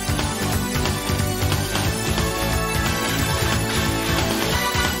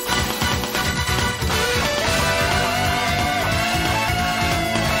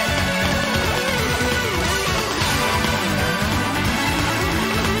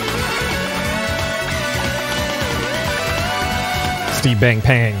 Steve Bang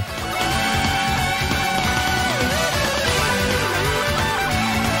Pang.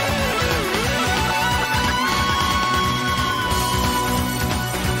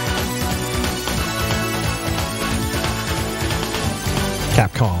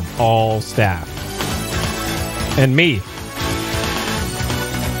 Capcom, all staff. And me.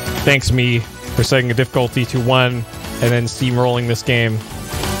 Thanks, me, for setting the difficulty to 1 and then steamrolling this game.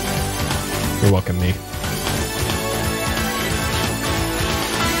 You're welcome, me.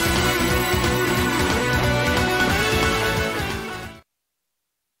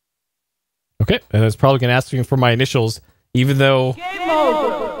 Okay, and it's probably going to ask me for my initials, even though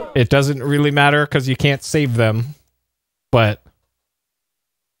it doesn't really matter because you can't save them. But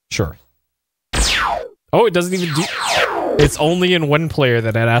sure. Oh, it doesn't even do... It's only in one player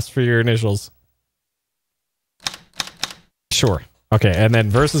that I'd ask for your initials. Sure. Okay, and then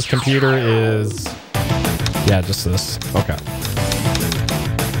versus computer is... Yeah, just this. Okay.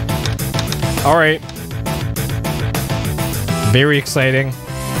 Alright. Very exciting.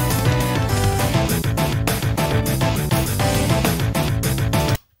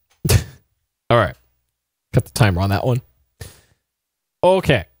 Alright. Cut the timer on that one.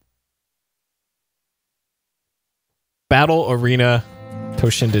 Okay. Battle Arena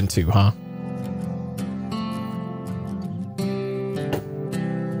Toshinden 2, huh?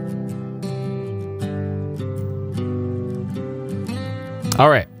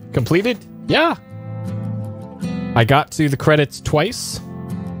 Alright. Completed? Yeah. I got to the credits twice.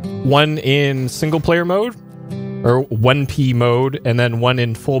 One in single player mode, or 1P mode, and then one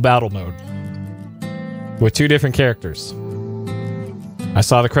in full battle mode. With 2 different characters. I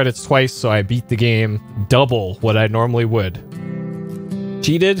saw the credits twice, so I beat the game double what I normally would.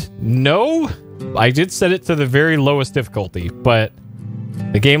 Cheated? No! I did set it to the very lowest difficulty, but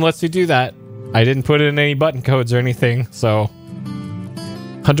the game lets you do that. I didn't put in any button codes or anything, so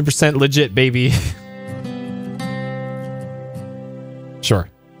 100% legit, baby. Sure.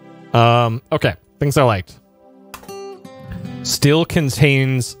 Okay. Things I liked. Still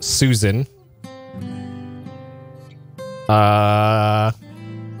contains Susan.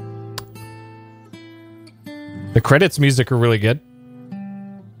 The credits music are really good.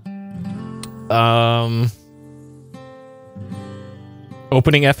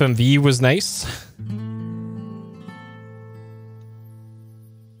 Opening FMV was nice.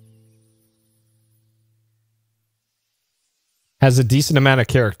 Has a decent amount of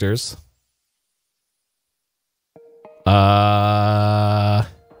characters.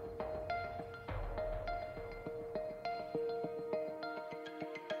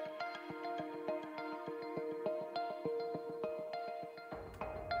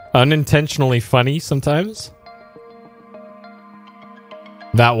 unintentionally funny sometimes.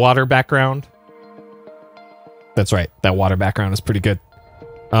 That water background. That's right. That water background is pretty good.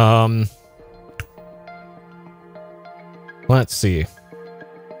 Let's see.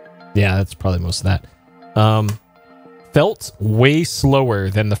 Yeah, that's probably most of that. Felt way slower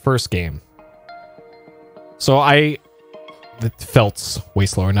than the first game. So it felt way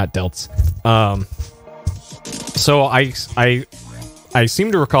slower, not delts. So I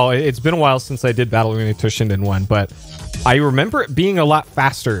seem to recall, it's been a while since I did Battle Arena Toshinden 1, but I remember it being a lot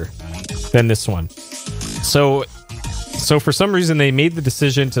faster than this one. So for some reason they made the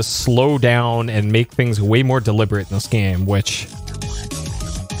decision to slow down and make things way more deliberate in this game, which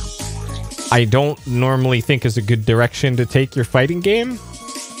I don't normally think is a good direction to take your fighting game.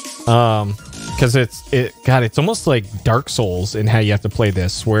 Because it's almost like Dark Souls in how you have to play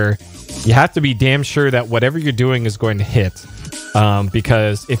this, where you have to be damn sure that whatever you're doing is going to hit.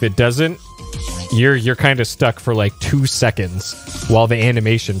 Because if it doesn't, you're kind of stuck for like 2 seconds while the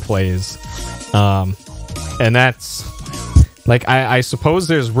animation plays. And that's like, I suppose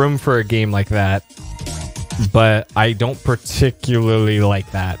there's room for a game like that, but I don't particularly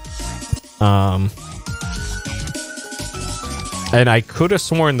like that. And I could have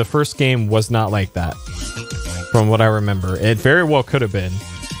sworn the first game was not like that, from what I remember. It very well could have been,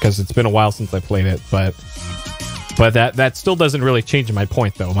 because it's been a while since I played it, but that still doesn't really change my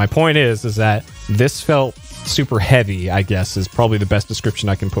point, though. My point is that this felt super heavy, I guess, is probably the best description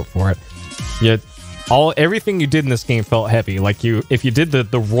I can put for it. Yet everything you did in this game felt heavy. Like if you did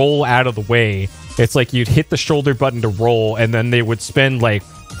the roll out of the way, it's like you'd hit the shoulder button to roll, and then they would spend like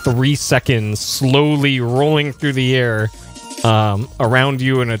 3 seconds slowly rolling through the air around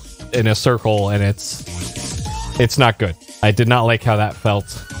you in a circle, and it's not good. I did not like how that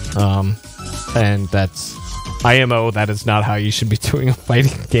felt. And that's IMO. That is not how you should be doing a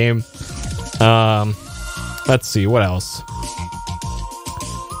fighting game. Let's see, what else?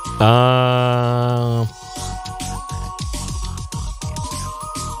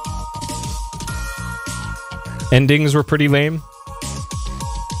 Endings were pretty lame.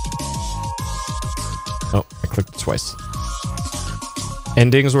 Oh, I clicked twice.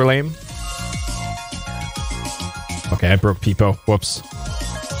 Endings were lame. Okay, I broke Peepo. Whoops.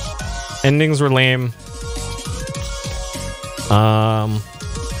 Endings were lame. I'm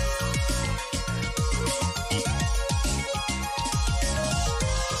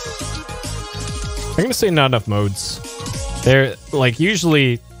gonna say not enough modes. They're like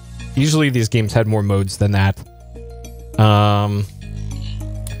usually these games had more modes than that. But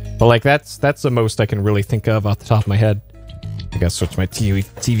like that's the most I can really think of off the top of my head. I gotta switch my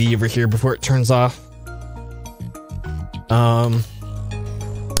TV over here before it turns off.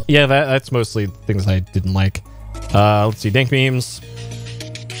 Yeah, that's mostly things I didn't like. Let's see, dank memes.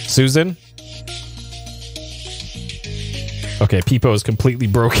 Susan. Okay, Peepo is completely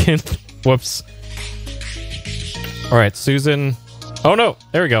broken. Whoops. All right, Susan. Oh no,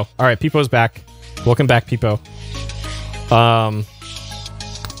 there we go. All right, Peepo's back. Welcome back, Peepo.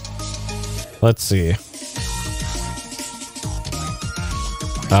 Let's see.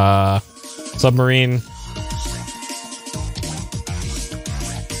 Submarine.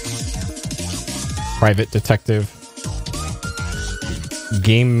 Private detective.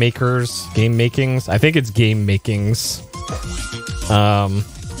 Game makers. Game makings. I think it's game makings.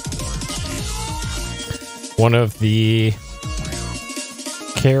 One of the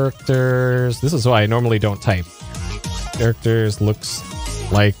characters. This is why I normally don't type. Characters looks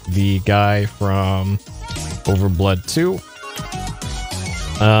like the guy from Overblood 2.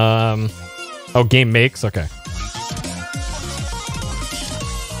 Oh, game makes. Okay.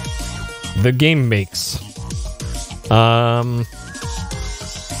 The game makes.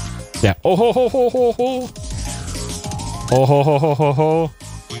 Yeah. Oh ho ho ho ho ho. Oh ho ho ho ho ho.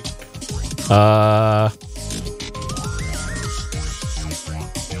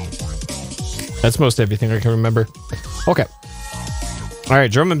 That's most everything I can remember. Okay. All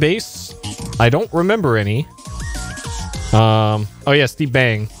right, drum and bass. I don't remember any. Oh yeah, Steve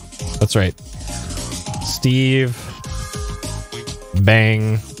Bang. That's right. Steve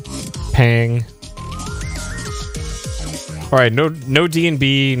Bang Pang. All right, no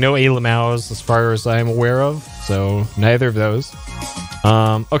D&B, no A-Lamaus as far as I'm aware of. So neither of those.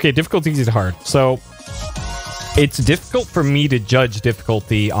 Okay, difficulty is hard. So it's difficult for me to judge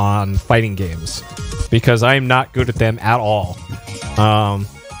difficulty on fighting games because I'm not good at them at all.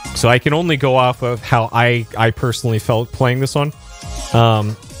 So I can only go off of how I personally felt playing this one.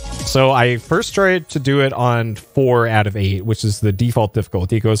 So I first tried to do it on 4 out of 8, which is the default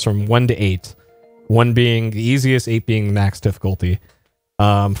difficulty. It goes from 1 to 8. 1 being the easiest, 8 being the max difficulty.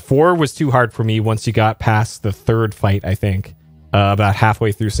 4 was too hard for me once you got past the 3rd fight, I think. About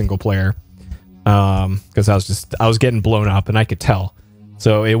halfway through single player. Because I was getting blown up and I could tell.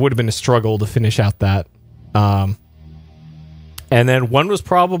 So it would have been a struggle to finish out that. And then 1 was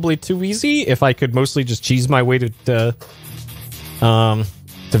probably too easy if I could mostly just cheese my way to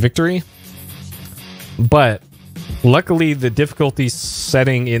victory. But luckily the difficulty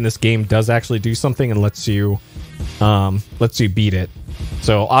setting in this game does actually do something and lets you beat it.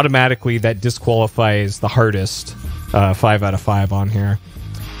 So automatically that disqualifies the hardest 5 out of 5 on here.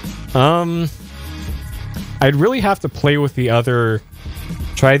 I'd really have to play with the other,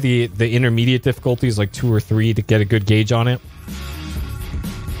 try the intermediate difficulties like 2 or 3 to get a good gauge on it.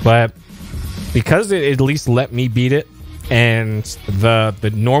 But because it at least let me beat it, and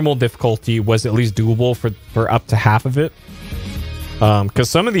the normal difficulty was at least doable for up to half of it. Because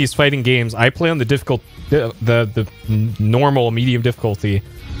some of these fighting games, I play on the normal medium difficulty,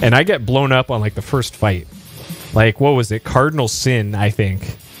 and I get blown up on like the first fight. Like, what was it? Cardinal Sin, I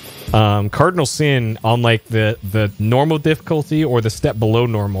think. Cardinal Sin on like the normal difficulty or the step below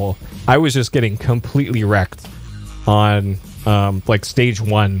normal, I was just getting completely wrecked on like stage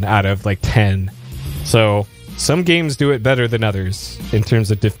 1 out of like 10. So some games do it better than others in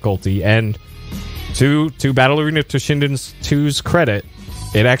terms of difficulty, and to Battle Arena Toshinden 2's credit,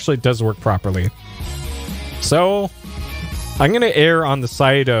 it actually does work properly. So I'm gonna err on the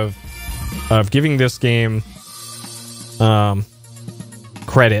side of giving this game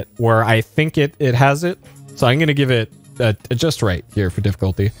credit where I think it has it. So I'm gonna give it a just right here for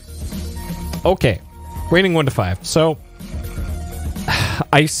difficulty. Okay, rating 1 to 5. So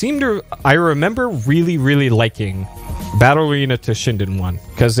I remember really liking Battle Arena Toshinden 1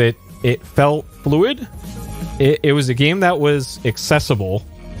 because it felt fluid. It was a game that was accessible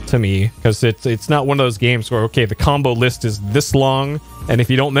to me because it's not one of those games where, okay, the combo list is this long, and if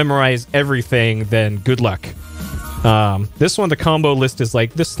you don't memorize everything, then good luck. This one, the combo list is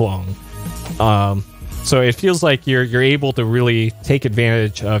like this long. So it feels like you're able to really take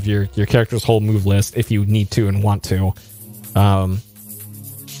advantage of your character's whole move list if you need to and want to.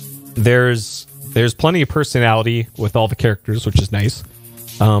 There's plenty of personality with all the characters, which is nice.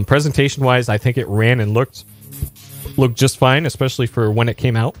 Presentation wise, I think it ran and looked just fine, especially for when it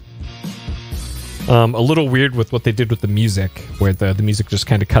came out. A little weird with what they did with the music, where the music just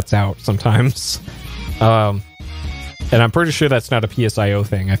kind of cuts out sometimes. And I'm pretty sure that's not a PSIO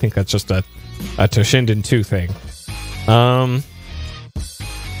thing. I think that's just a Toshinden 2 thing.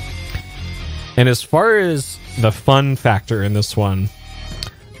 And as far as the fun factor in this one,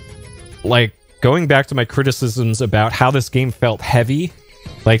 like, going back to my criticisms about how this game felt heavy,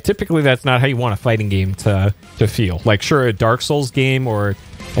 like, typically that's not how you want a fighting game to feel. Like, sure, a Dark Souls game or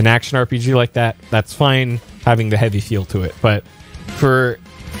an action RPG like that, that's fine having the heavy feel to it. But for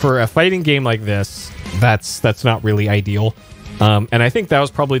a fighting game like this, that's not really ideal. And I think that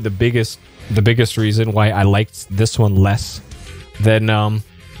was probably the biggest reason why I liked this one less than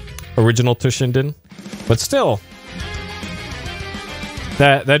original Toshinden. But still,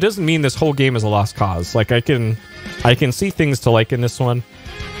 that doesn't mean this whole game is a lost cause. Like, I can see things to like in this one.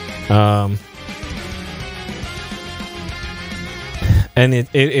 And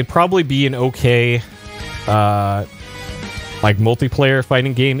it'd probably be an okay like multiplayer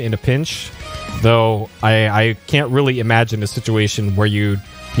fighting game in a pinch. Though I can't really imagine a situation where you'd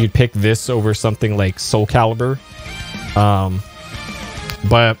pick this over something like Soul Calibur.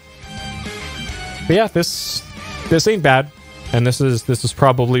 But yeah, this ain't bad. And this is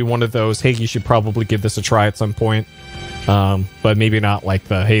probably one of those, hey, you should probably give this a try at some point. But maybe not like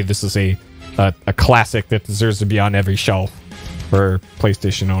the, hey, this is a classic that deserves to be on every shelf for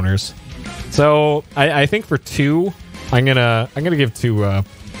PlayStation owners. So I think for 2, I'm gonna give 2 a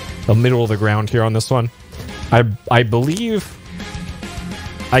middle of the ground here on this one. I believe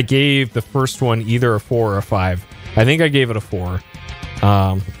I gave the first one either a 4 or a 5. I think I gave it a 4.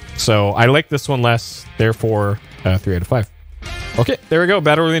 So I like this one less, therefore 3 out of 5. Okay, there we go.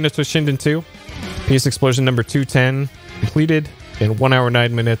 Battle Arena Toshinden 2. PSXplosion number 210. Completed in 1 hour,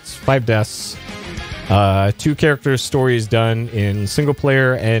 9 minutes, 5 deaths. 2 character stories done in single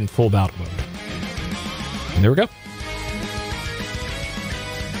player and full battle mode. And there we go.